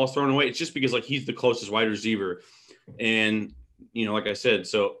the ball is thrown away, it's just because like he's the closest wide receiver. And, like I said,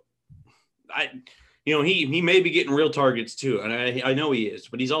 so he may be getting real targets too. And I know he is,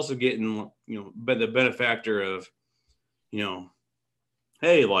 but he's also getting, the benefactor of,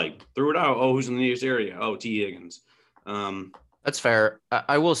 hey, like threw it out. Oh, who's in the nearest area? Oh, T. Higgins. That's fair.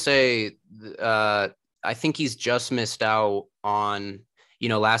 I will say, I think he's just missed out on,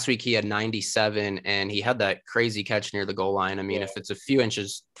 last week he had 97 and he had that crazy catch near the goal line. I mean, if it's a few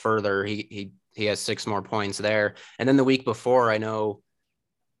inches further, he has 6 more points there. And then the week before, I know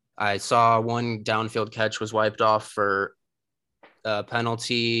I saw one downfield catch was wiped off for a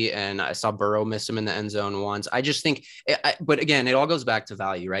penalty, and I saw Burrow miss him in the end zone once. I just think, but again, it all goes back to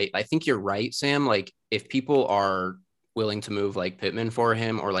value, right? I think you're right, Sam. Like if people are willing to move like Pittman for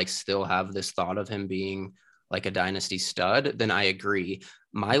him or like still have this thought of him being like a dynasty stud, then I agree.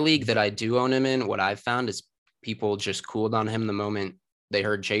 My league that I do own him in, what I've found is people just cooled on him the moment they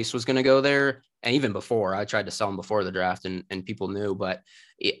heard Chase was going to go there. And even before, I tried to sell him before the draft and people knew, but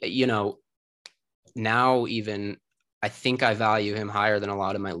now even I think I value him higher than a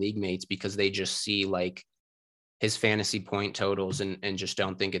lot of my league mates because they just see like his fantasy point totals and just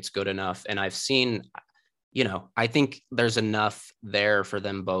don't think it's good enough. And I've seen, I think there's enough there for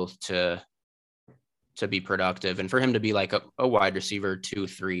them both to be productive and for him to be like a wide receiver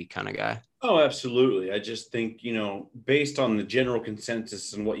 2-3 kind of guy. Oh, absolutely. I just think, based on the general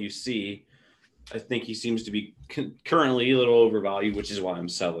consensus and what you see, I think he seems to be currently a little overvalued, which is why I'm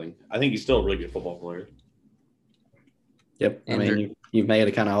selling. I think he's still a really good football player. Yep. I mean, you've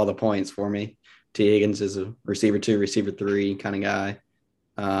made kind of all the points for me. T. Higgins is a receiver 2, receiver 3 kind of guy.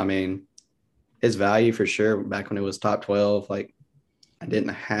 I mean, his value for sure back when it was top 12, like I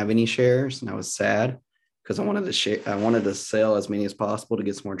didn't have any shares and I was sad because I wanted to sell as many as possible to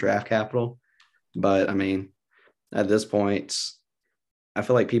get some more draft capital. But I mean, at this point, I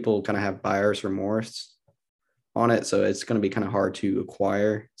feel like people kind of have buyer's remorse on it. So it's going to be kind of hard to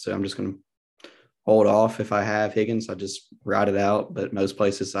acquire. So I'm just going to hold off. If I have Higgins, I just ride it out. But most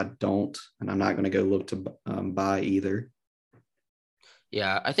places I don't, and I'm not going to go look to buy either.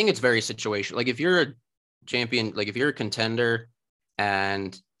 Yeah, I think it's very situational. Like if you're a champion, like if you're a contender,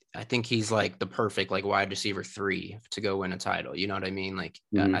 and I think he's like the perfect like wide receiver 3 to go win a title. You know what I mean? Like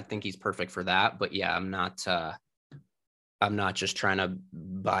I think he's perfect for that. But yeah, I'm not just trying to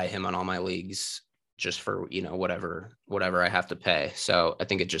buy him on all my leagues just for, whatever I have to pay. So I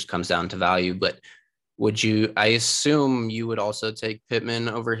think it just comes down to value. But I assume you would also take Pittman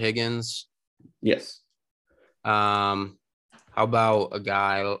over Higgins? Yes. How about a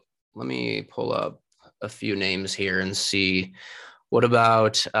guy? Let me pull up a few names here and see. What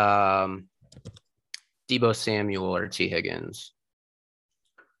about Deebo Samuel or T. Higgins?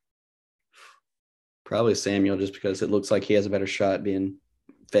 Probably Samuel, just because it looks like he has a better shot being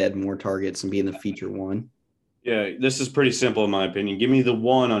fed more targets and being the feature one. Yeah, this is pretty simple in my opinion. Give me the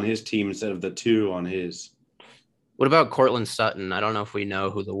 1 on his team instead of the 2 on his. What about Cortland Sutton? I don't know if we know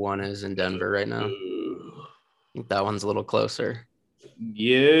who the 1 is in Denver right now. I think that one's a little closer.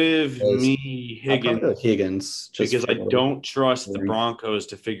 Give me Higgins. Higgins, just because I don't trust the Broncos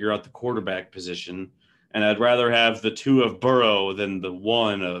to figure out the quarterback position, and I'd rather have the 2 of Burrow than the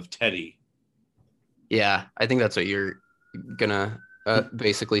 1 of Teddy. Yeah, I think that's what you're gonna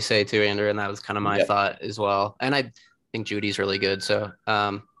basically say too, Andrew, and that was kind of my thought as well. And I think Judy's really good. So,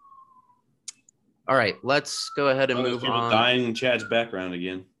 all right, let's go ahead and move on. Dying in Chad's background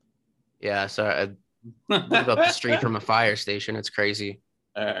again. Yeah, sorry. I live up the street from a fire station. It's crazy.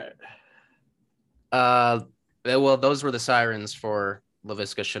 All right. Well, those were the sirens for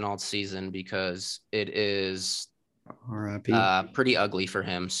Laviska Shenault's season because it is pretty ugly for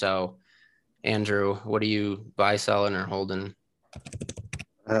him. So, Andrew, what are you buy, selling, or holding?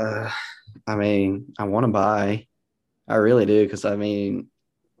 I mean, I want to buy. I really do because I mean,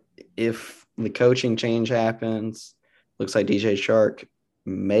 if the coaching change happens, looks like DJ Shark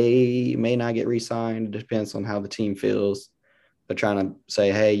may not get re-signed. It depends on how the team feels. They're trying to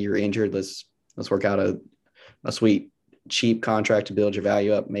say, hey, you're injured. Let's work out a sweet, cheap contract to build your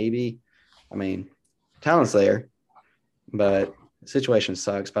value up. Maybe. I mean, talent's there, but the situation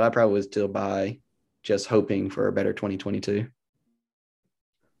sucks. But I probably would still buy, just hoping for a better 2022.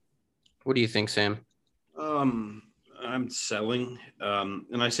 What do you think, Sam? I'm selling.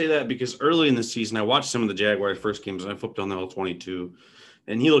 And I say that because early in the season, I watched some of the Jaguars' first games, and I flipped on the L22,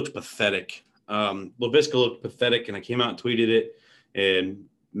 and he looked pathetic. Laviska looked pathetic, and I came out and tweeted it, and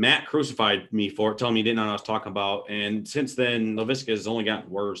Matt crucified me for it, telling me he didn't know what I was talking about. And since then, Laviska has only gotten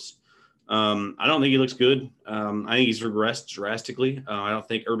worse. I don't think he looks good. I think he's regressed drastically. I don't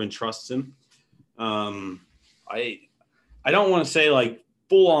think Urban trusts him. I don't want to say like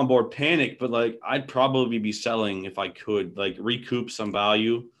full on board panic, but like I'd probably be selling if I could, like recoup some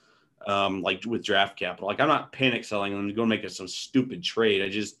value, like with draft capital. Like I'm not panic selling. I'm going to make some stupid trade. I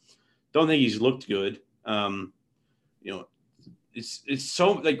just don't think he's looked good. It's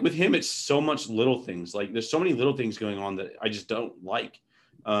so like with him, it's so much little things. Like there's so many little things going on that I just don't like.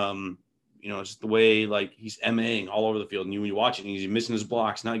 It's just the way like he's MAing all over the field, and when you watch it, he's missing his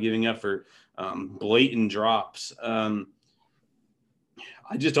blocks, not giving effort, blatant drops. I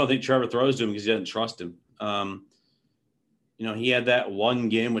just don't think Trevor throws to him because he doesn't trust him. He had that one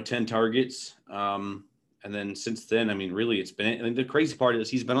game with 10 targets. And then since then, I mean, really it's been, and the crazy part is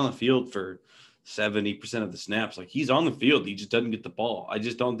he's been on the field for 70% of the snaps. Like he's on the field. He just doesn't get the ball. I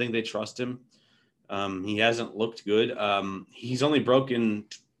just don't think they trust him. He hasn't looked good. He's only broken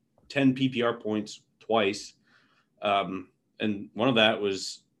 10 PPR points twice. And one of that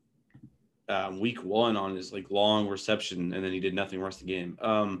was week 1 on his like long reception, and then he did nothing the rest of the game.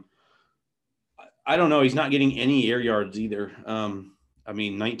 I don't know. He's not getting any air yards either.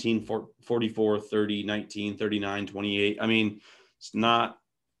 19, 44, 30, 19, 39, 28. I mean, it's not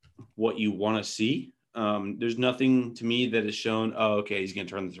what you want to see. There's nothing to me that has shown, okay, he's going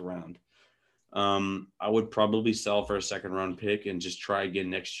to turn this around. I would probably sell for a 2nd round pick and just try again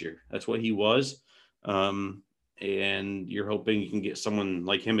next year. That's what he was. And you're hoping you can get someone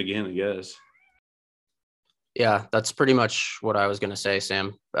like him again, I guess. Yeah, that's pretty much what I was going to say,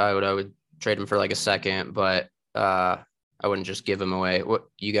 Sam. I would trade him for like a 2nd, but I wouldn't just give him away. What,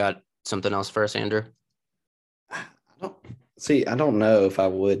 you got something else for us, Andrew? I don't know if I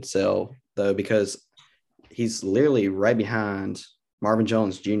would sell though, because he's literally right behind Marvin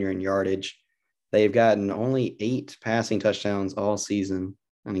Jones Jr. in yardage. They've gotten only 8 passing touchdowns all season.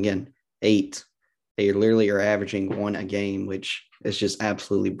 And again, 8. They literally are averaging 1 a game, which is just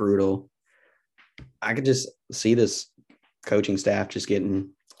absolutely brutal. I could just see this coaching staff just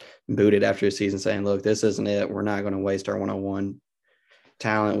getting booted after the season saying, look, this isn't it. We're not going to waste our 101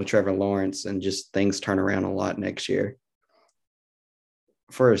 talent with Trevor Lawrence, and just things turn around a lot next year.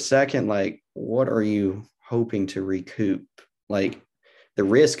 For a second, like, what are you hoping to recoup? Like, the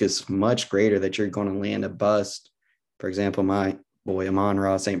risk is much greater that you're going to land a bust. For example, my boy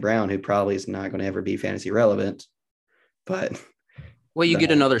Amon-Ra St. Brown, who probably is not going to ever be fantasy relevant, but well, you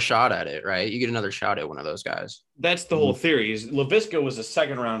get another shot at it, right? You get another shot at one of those guys. That's the whole theory. Is Laviska was a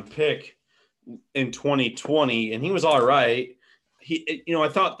second-round pick in 2020, and he was all right. I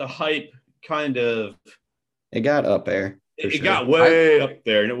thought the hype kind of it got up there. It got way up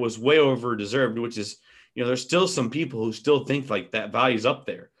there, and it was way over deserved, which is, there's still some people who still think like that value's up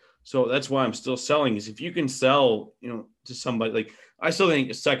there. So that's why I'm still selling, is if you can sell, to somebody, like, I still think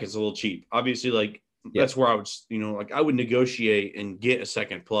a second's a little cheap. Obviously, like, that's where I would, like, I would negotiate and get a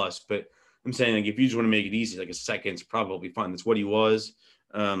second plus, but I'm saying, like, if you just want to make it easy, like, a second's probably fine. That's what he was.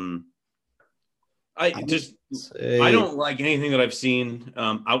 I don't like anything that I've seen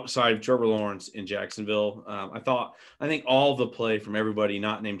outside of Trevor Lawrence in Jacksonville. I think all the play from everybody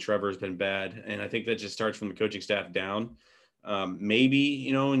not named Trevor has been bad. And I think that just starts from the coaching staff down. Maybe,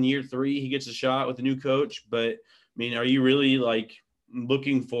 in year 3, he gets a shot with the new coach, but I mean, are you really like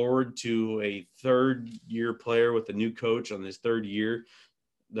looking forward to a 3rd-year player with a new coach on his 3rd year?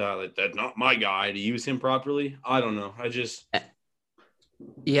 That's not my guy to use him properly. I don't know. And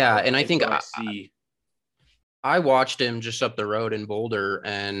I think I watched him just up the road in Boulder,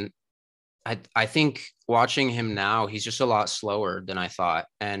 and I think watching him now, he's just a lot slower than I thought.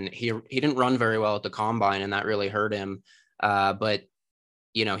 And he didn't run very well at the combine, and that really hurt him. But,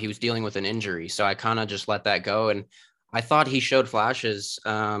 he was dealing with an injury. So I kind of just let that go. And I thought he showed flashes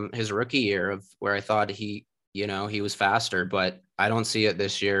his rookie year of where I thought he was faster, but I don't see it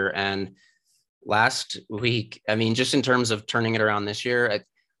this year. And last week, I mean, just in terms of turning it around this year,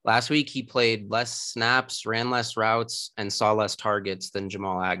 last week he played less snaps, ran less routes, and saw less targets than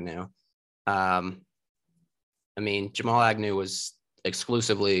Jamal Agnew. I mean, Jamal Agnew was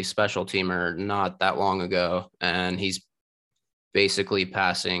exclusively special teamer not that long ago, and he's basically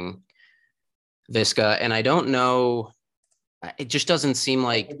passing Viska. And I don't know, it just doesn't seem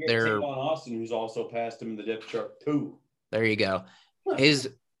like they're Tavon Austin, who's also passed him in the depth chart too. There you go. And he's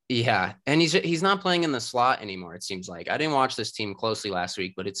not playing in the slot anymore, it seems like. I didn't watch this team closely last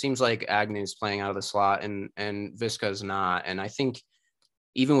week, but it seems like Agnew's playing out of the slot and Viska's not. And I think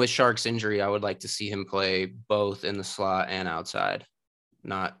even with Shark's injury, I would like to see him play both in the slot and outside,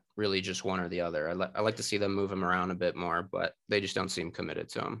 not really just one or the other. I like to see them move him around a bit more, but they just don't seem committed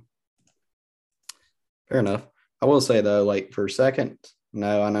to him. Fair enough. I will say, though, like, for a second,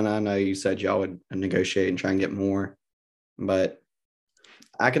 no, I know you said y'all would negotiate and try and get more, but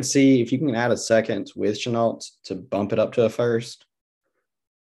I could see if you can add a second with Shenault to bump it up to a first.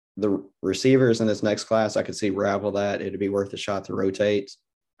 The receivers in this next class, I could see ravel that. It'd be worth a shot to rotate,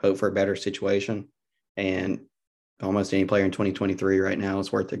 hope for a better situation. And almost any player in 2023 right now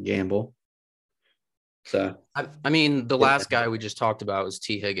is worth a gamble. So, I mean, the last guy we just talked about was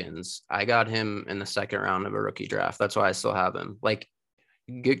T. Higgins. I got him in the 2nd round of a rookie draft. That's why I still have him. Like,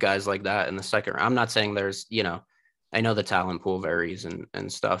 get guys like that in the 2nd round. I'm not saying there's, I know the talent pool varies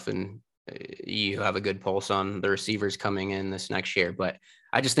and stuff, and you have a good pulse on the receivers coming in this next year, but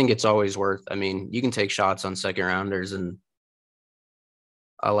I just think it's always worth, I mean, you can take shots on 2nd rounders, and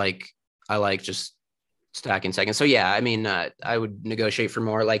I like just stacking second. So yeah, I mean, I would negotiate for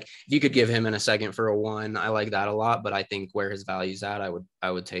more. Like, if you could give him in a 2nd for a 1, I like that a lot, but I think where his value's at, I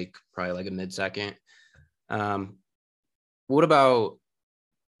would take probably like a mid-second. What about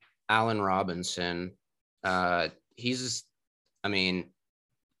Allen Robinson? He's, I mean,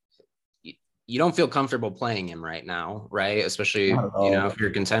 you don't feel comfortable playing him right now, right? Especially, if you're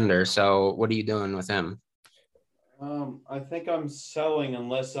a contender. So what are you doing with him? I think I'm selling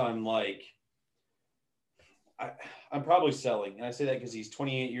unless I'm like, I'm probably selling. And I say that because he's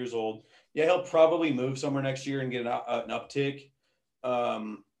 28 years old. Yeah, he'll probably move somewhere next year and get an uptick.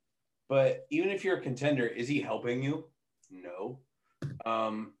 But even if you're a contender, is he helping you? No.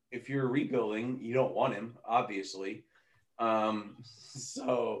 If you're rebuilding, you don't want him, obviously. I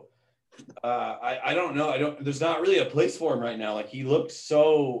don't know. There's not really a place for him right now. Like, he's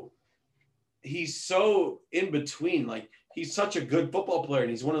so in between. Like, he's such a good football player, and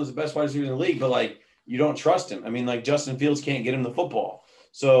he's one of the best wide receivers in the league, but like, you don't trust him. I mean, like, Justin Fields can't get him the football.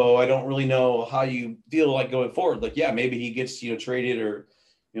 So I don't really know how you feel like going forward. Like, yeah, maybe he gets, traded or,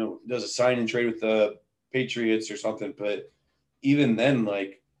 does a sign and trade with the Patriots or something. But even then,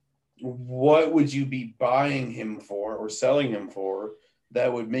 like, what would you be buying him for or selling him for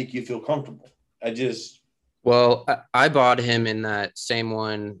that would make you feel comfortable? Well, I bought him in that same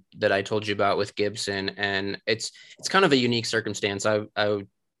one that I told you about with Gibson, and it's kind of a unique circumstance. I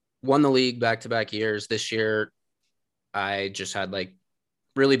won the league back-to-back years. This year, I just had like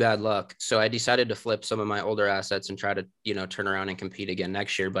really bad luck. So I decided to flip some of my older assets and try to, turn around and compete again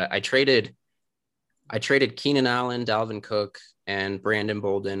next year. But I traded Keenan Allen, Dalvin Cook, and Brandon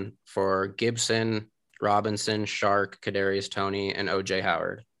Bolden for Gibson, Robinson, Shark, Kadarius Toney, and OJ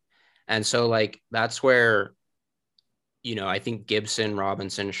Howard. And so like that's where, I think Gibson,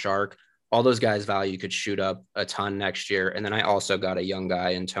 Robinson, Shark, all those guys' value could shoot up a ton next year. And then I also got a young guy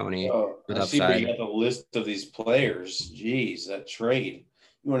in Toney with I see where you upside. got the list of these players. Jeez, that trade.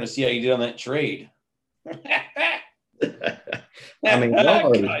 You want to see how you did on that trade? I mean,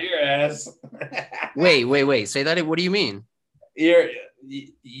 got your ass. Wait. Say that. What do you mean?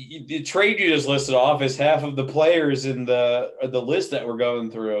 The trade you just listed off is half of the players in the list that we're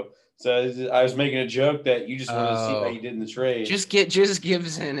going through. So I was making a joke that you just wanted to see how you did in the trade. Just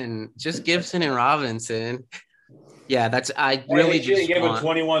Gibson and Robinson. Yeah, I really just give a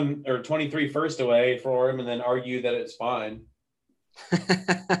 21 or 23 first away for him and then argue that it's fine.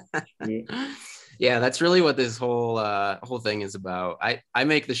 Yeah, that's really what this whole thing is about. I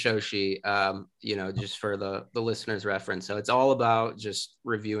make the show sheet, just for the listeners' reference. So it's all about just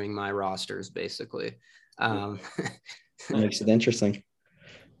reviewing my rosters, basically. Makes it interesting.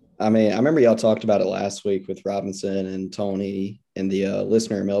 I mean, I remember y'all talked about it last week with Robinson and Toney in the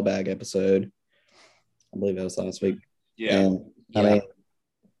listener mailbag episode. I believe that was last week. Yeah. And, I mean,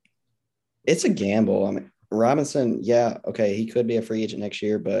 it's a gamble. I mean, Robinson, yeah, okay, he could be a free agent next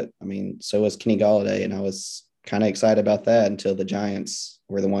year, but I mean, so was Kenny Golladay, and I was kind of excited about that until the Giants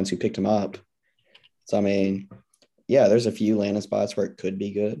were the ones who picked him up. So, I mean, yeah, there's a few landing spots where it could be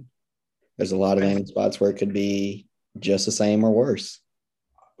good. There's a lot of landing spots where it could be just the same or worse.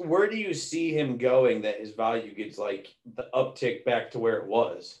 Where do you see him going that his value gets like the uptick back to where it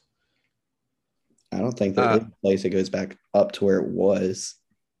was? I don't think there is a place it goes back up to where it was.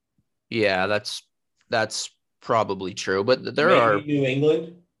 Yeah, that's probably true. But Maybe New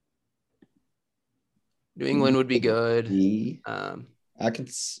England. New England would be good. I could,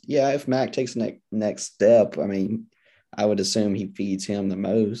 if Mac takes the next step, I mean, I would assume he feeds him the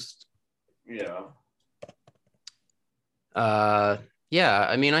most. Yeah. Yeah,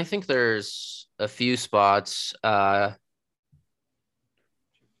 I mean, I think there's a few spots. Not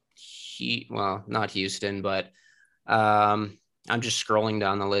Houston, but I'm just scrolling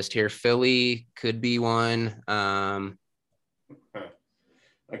down the list here. Philly could be one. I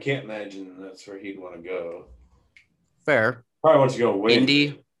can't imagine that's where he'd want to go. Fair. Probably wants to go away.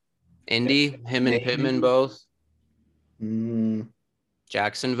 Indy, him and Pittman both.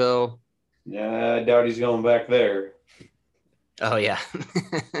 Jacksonville. Yeah, I doubt he's going back there. Oh, yeah.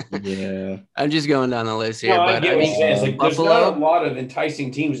 Yeah. I'm just going down the list here. No, but I mean, it's like, Buffalo, there's not a lot of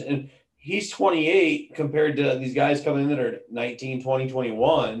enticing teams. And he's 28 compared to these guys coming in that are 19, 20,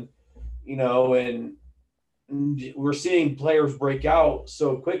 21, and we're seeing players break out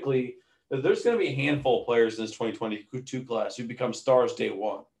so quickly that there's going to be a handful of players in this 2022 class who become stars day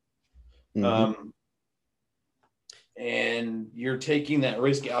one. Mm-hmm. And you're taking that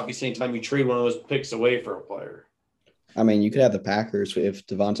risk, obviously, anytime you trade one of those picks away for a player. I mean, you could have the Packers if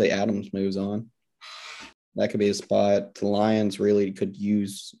Devontae Adams moves on. That could be a spot. The Lions really could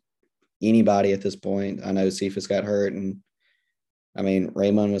use anybody at this point. I know Cephas got hurt, and I mean,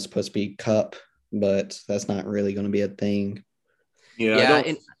 Raymond was supposed to be Cup, but that's not really going to be a thing. Yeah, I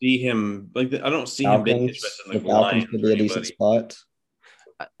don't see him like. I don't see him being interested in the Falcons could be a decent spot.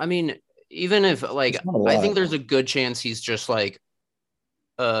 I mean, even if I think there's a good chance he's just like,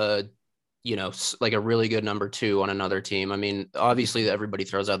 like a really good number two on another team. I mean, obviously everybody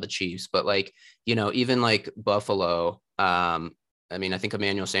throws out the Chiefs, but like, even like Buffalo, I mean, I think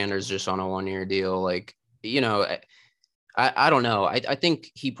Emmanuel Sanders just on a 1-year deal. Like, I don't know. I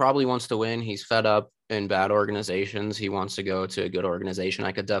think he probably wants to win. He's fed up in bad organizations. He wants to go to a good organization.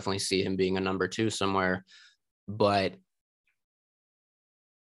 I could definitely see him being a number two somewhere, but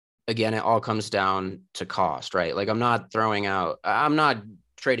again, it all comes down to cost, right? Like I'm not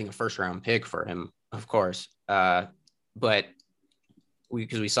trading a first round pick for him, of course. But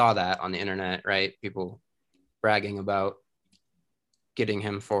because we saw that on the internet, right? People bragging about getting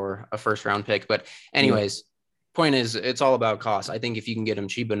him for a first round pick. But anyways, point is it's all about cost. I think if you can get him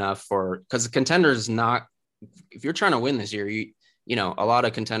cheap enough because the contender is not, if you're trying to win this year, a lot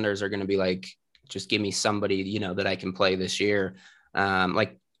of contenders are going to be like, just give me somebody, that I can play this year.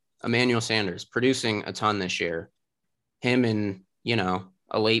 Like Emmanuel Sanders producing a ton this year, him and,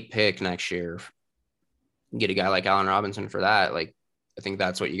 a late pick next year, get a guy like Allen Robinson for that. Like, I think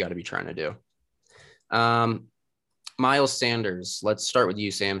that's what you got to be trying to do. Miles Sanders, let's start with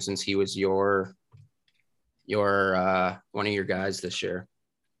you, Sam, since he was your one of your guys this year.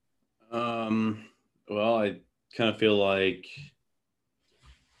 Well, I kind of feel like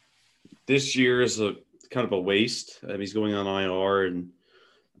this year is a kind of a waste. He's going on IR and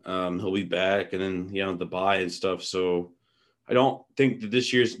he'll be back, and then the bye and stuff. So I don't think that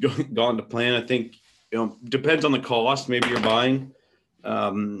this year's gone to plan. I think depends on the cost. Maybe you're buying. I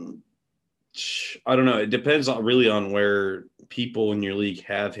don't know. It depends really on where people in your league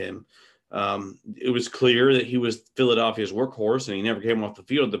have him. It was clear that he was Philadelphia's workhorse and he never came off the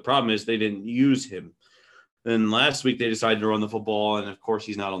field. The problem is they didn't use him. Then last week they decided to run the football, and of course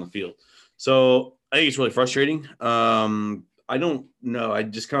he's not on the field. So I think it's really frustrating. I don't know. I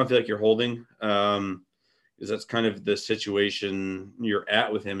just kind of feel like you're holding, because that's kind of the situation you're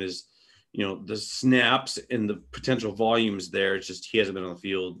at with him is, the snaps and the potential volumes there. It's just he hasn't been on the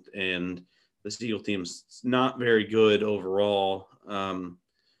field, and the Eagle team's not very good overall.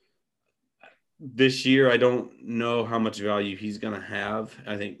 This year, I don't know how much value he's going to have.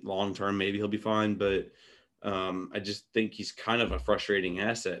 I think long-term, maybe he'll be fine, but I just think he's kind of a frustrating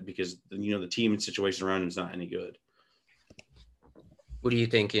asset because, the team and situation around him is not any good. What do you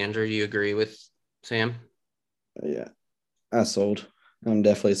think, Andrew? Do you agree with Sam? Yeah, I sold. I'm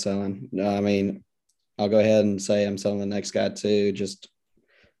definitely selling. I mean, I'll go ahead and say I'm selling the next guy too. Just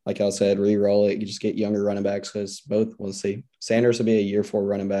like I said, re-roll it. You just get younger running backs because we'll see. Sanders will be a year 4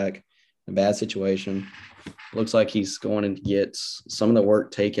 running back. A bad situation. Looks like he's going to get some of the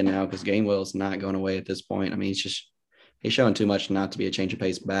work taken now because Gainwell is not going away at this point. I mean, he's showing too much not to be a change of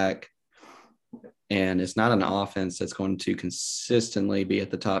pace back. And it's not an offense that's going to consistently be at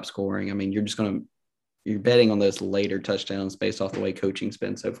the top scoring. I mean, you're betting on those later touchdowns based off the way coaching's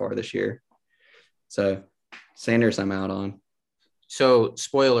been so far this year. So Sanders, I'm out on. So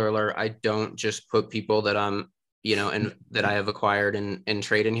spoiler alert, I don't just put people that I'm, and that I have acquired and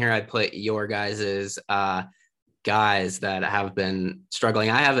trade in here. I put your guys' guys that have been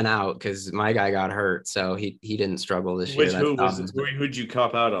struggling. I have an out because my guy got hurt, so he didn't struggle this year. Who'd you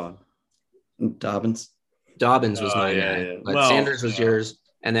cop out on? Dobbins was my guy, yeah. But Sanders was yours,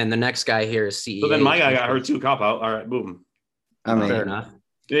 and then the next guy here is CEH. So then my guy got hurt too. Cop out. All right, boom. I mean, fair enough.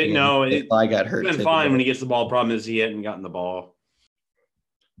 I got hurt. It's been fine when he gets the ball. Problem is he hadn't gotten the ball.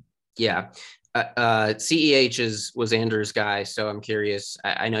 Yeah. CEH was Andrew's guy, so I'm curious.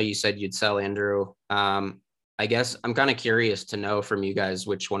 I know you said you'd sell Andrew. I guess I'm kind of curious to know from you guys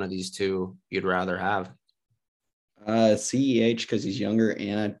which one of these two you'd rather have. CEH because he's younger,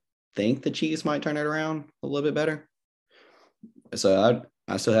 and I think the Chiefs might turn it around a little bit better. So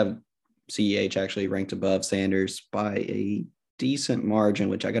I still have CEH actually ranked above Sanders by a decent margin,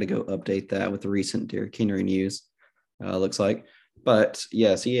 which I got to go update that with the recent Derrick Henry news. Looks like. But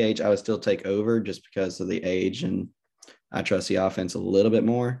yeah, CEH I would still take over just because of the age, and I trust the offense a little bit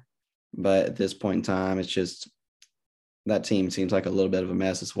more. But at this point in time, it's just that team seems like a little bit of a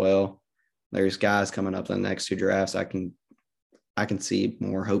mess as well. There's guys coming up in the next 2 drafts I can see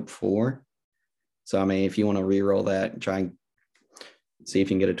more hope for. So I mean, if you want to re-roll that, try and see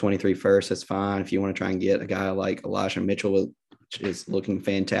if you can get a 23 first, that's fine. If you want to try and get a guy like Elijah Mitchell, which is looking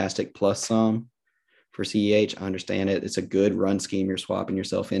fantastic, plus some. For CEH, I understand it. It's a good run scheme you're swapping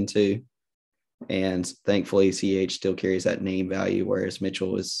yourself into. And thankfully, CEH still carries that name value, whereas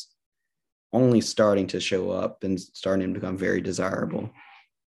Mitchell is only starting to show up and starting to become very desirable.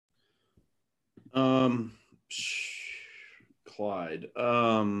 Clyde. Boy,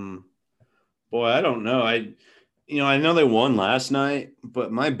 I don't know. I know they won last night,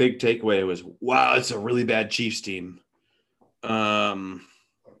 but my big takeaway was, wow, it's a really bad Chiefs team.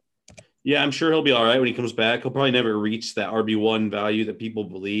 Yeah, I'm sure he'll be all right when he comes back. He'll probably never reach that RB1 value that people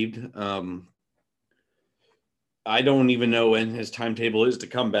believed. I don't even know when his timetable is to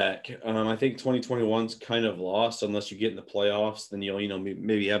come back. I think 2021's kind of lost unless you get in the playoffs. Then you'll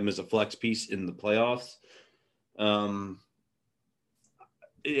maybe have him as a flex piece in the playoffs. And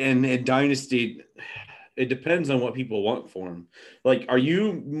in Dynasty, it depends on what people want for him. Like, are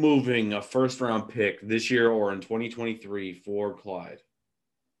you moving a first-round pick this year or in 2023 for Clyde?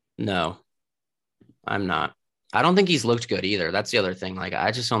 No, I'm not. I don't think he's looked good either. That's the other thing. Like, I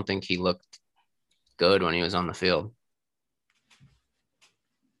just don't think he looked good when he was on the field.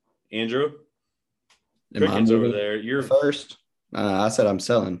 Andrew? Cricket's over there. You're first. I said I'm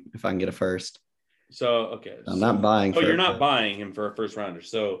selling if I can get a first. So okay, I'm not buying. Oh, you're not buying him for a first rounder.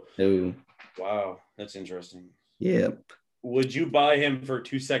 So No. wow, that's interesting. Yeah. Would you buy him for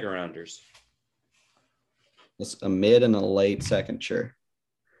 2 second rounders? It's a mid and a late second, sure.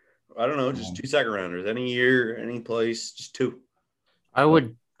 I don't know, just 2 second rounders. Any year, any place, just 2. I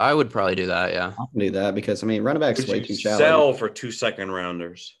would probably do that. Yeah. I can do that because, I mean, running back's Would way you too shallow. sell for 2 second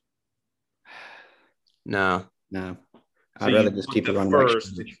rounders? No. No. So I'd rather just keep the running back.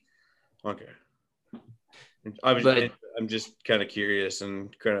 Okay. But I'm just kind of curious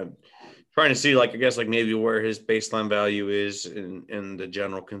and kind of trying to see, like, I guess, like maybe where his baseline value is in the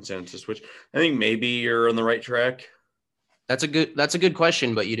general consensus, which I think maybe you're on the right track. that's a good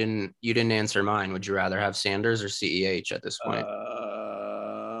question, but you didn't answer mine. Would you rather have Sanders or CEH at this point?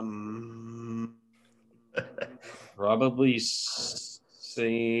 Probably Sanders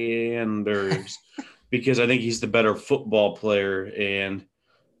because I think he's the better football player, and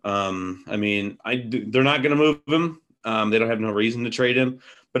I mean, they're not going to move him. They don't have no reason to trade him.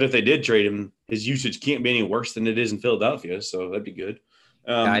 But if they did trade him, his usage can't be any worse than it is in Philadelphia. So that'd be good.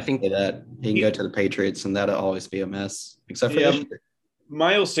 Yeah, I think that he can go to the Patriots, and that'll always be a mess, except for this year.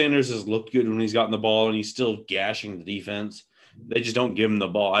 Miles Sanders has looked good when he's gotten the ball, and he's still gashing the defense. They just don't give him the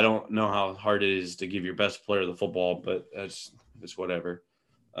ball. I don't know how hard it is to give your best player the football, but that's whatever.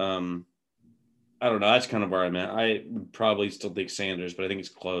 I don't know. That's kind of where I'm at. I would probably still think Sanders, but I think it's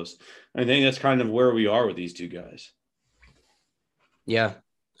close. I think that's kind of where we are with these two guys. Yeah,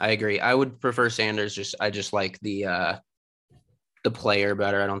 I agree. I would prefer Sanders. I just like the player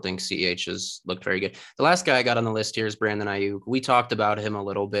better. I don't think CEH has looked very good. The last guy I got on the list here is Brandon Aiyuk. We talked about him a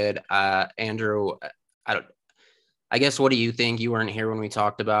little bit. Andrew, I guess, what do you think? You weren't here when we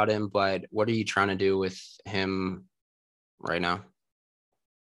talked about him, but what are you trying to do with him right now?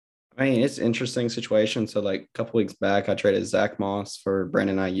 I mean, it's an interesting situation. So, like a couple weeks back, I traded Zach Moss for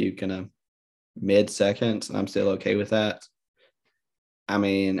Brandon Aiyuk in a mid-second, and I'm still okay with that. I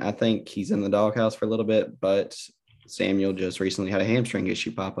mean, I think he's in the doghouse for a little bit, but Samuel just recently had a hamstring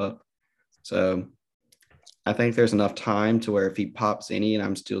issue pop up. So I think there's enough time to where if he pops any and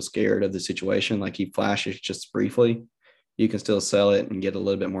I'm still scared of the situation, like he flashes just briefly, you can still sell it and get a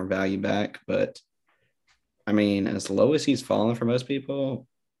little bit more value back. But I mean, as low as he's fallen for most people,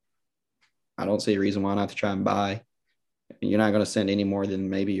 I don't see a reason why not to try and buy. You're not going to send any more than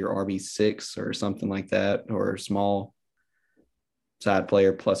maybe your RB6 or something like that, or a small side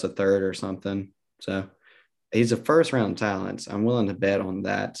player plus a third or something. So he's a first round talent. I'm willing to bet on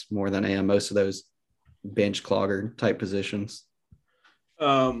that more than I am most of those bench clogger type positions.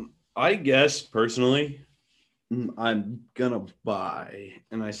 I guess personally, I'm gonna buy,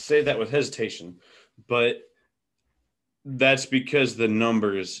 and I say that with hesitation, but that's because the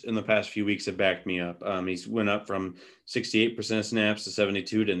numbers in the past few weeks have backed me up. He's went up from 68% snaps to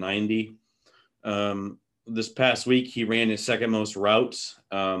 72 to 90. This past week, he ran his second most routes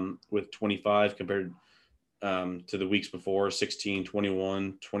with 25 compared to the weeks before, 16,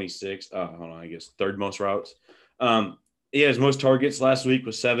 21, 26. Hold on, I guess third most routes. He has most targets last week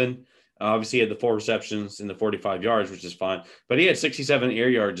with 7. Obviously, he had the 4 receptions and the 45 yards, which is fine. But he had 67 air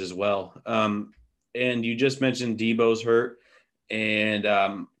yards as well. And you just mentioned Debo's hurt,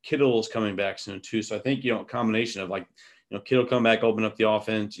 and Kittle's coming back soon too. So I think, a combination of Kittle come back, open up the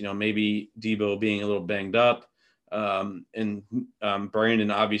offense, maybe Debo being a little banged up. And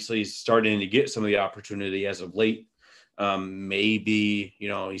Brandon obviously is starting to get some of the opportunity as of late. Maybe,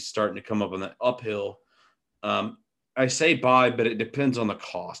 he's starting to come up on that uphill. I say buy, but it depends on the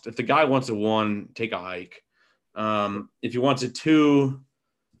cost. If the guy wants a 1, take a hike. If he wants a 2,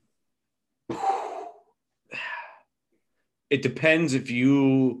 it depends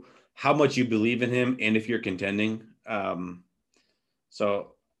how much you believe in him and if you're contending.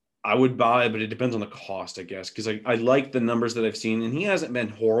 So I would buy, but it depends on the cost, I guess, because I like the numbers that I've seen, and he hasn't been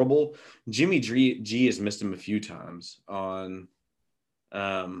horrible. Jimmy G has missed him a few times on,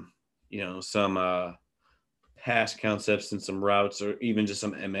 some pass concepts and some routes, or even just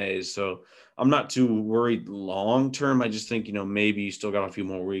some MAs. So I'm not too worried long term. I just think, maybe you still got a few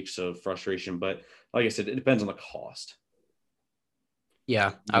more weeks of frustration, but like I said, it depends on the cost.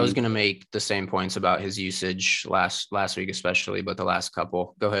 Yeah, I was going to make the same points about his usage last week, especially, but the last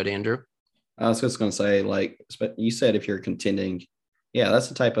couple. Go ahead, Andrew. I was just going to say, you said if you're contending, yeah, that's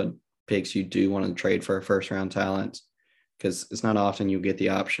the type of picks you do want to trade for a first round talent, because it's not often you get the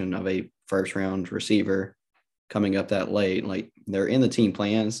option of a first round receiver coming up that late. Like, they're in the team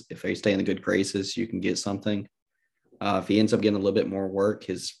plans. If they stay in the good graces, you can get something. If he ends up getting a little bit more work,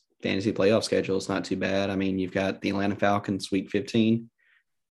 his fantasy playoff schedule is not too bad. I mean, you've got the Atlanta Falcons week 15,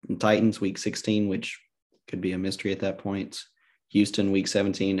 and Titans week 16, which could be a mystery at that point, Houston week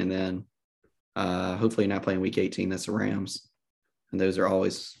 17, and then Hopefully not playing week 18. That's the Rams. And those are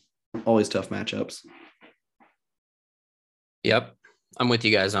always tough matchups. Yep. I'm with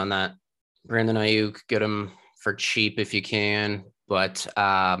you guys on that. Brandon Ayuk, get him for cheap if you can. But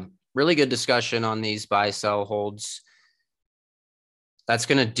really good discussion on these buy, sell, holds. That's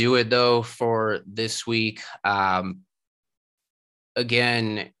going to do it, though, for this week.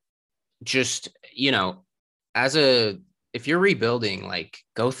 Again, just, if you're rebuilding, like,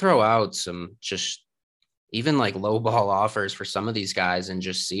 go throw out some just even like low ball offers for some of these guys and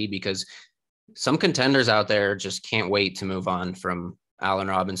just see, because some contenders out there just can't wait to move on from Allen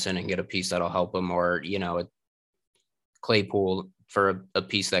Robinson and get a piece that'll help them, or, a Claypool for a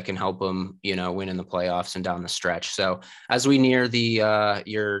piece that can help them, win in the playoffs and down the stretch. So as we near the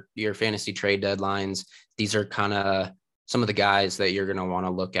your fantasy trade deadlines, these are kind of some of the guys that you're going to want to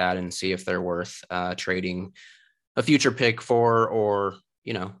look at and see if they're worth trading a future pick for, or,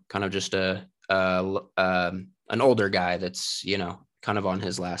 kind of just an older guy that's, kind of on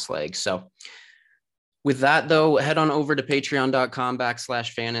his last leg. So with that, though, head on over to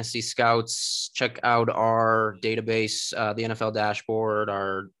patreon.com/fantasy scouts. Check out our database, the NFL dashboard.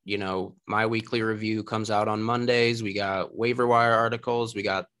 Our, my weekly review comes out on Mondays. We got waiver wire articles. We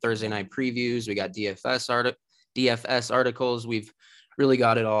got Thursday night previews. We got DFS articles. We've really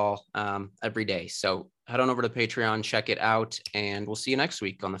got it all every day. So head on over to Patreon, check it out, and we'll see you next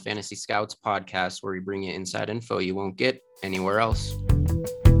week on the Fantasy Scouts podcast, where we bring you inside info you won't get anywhere else.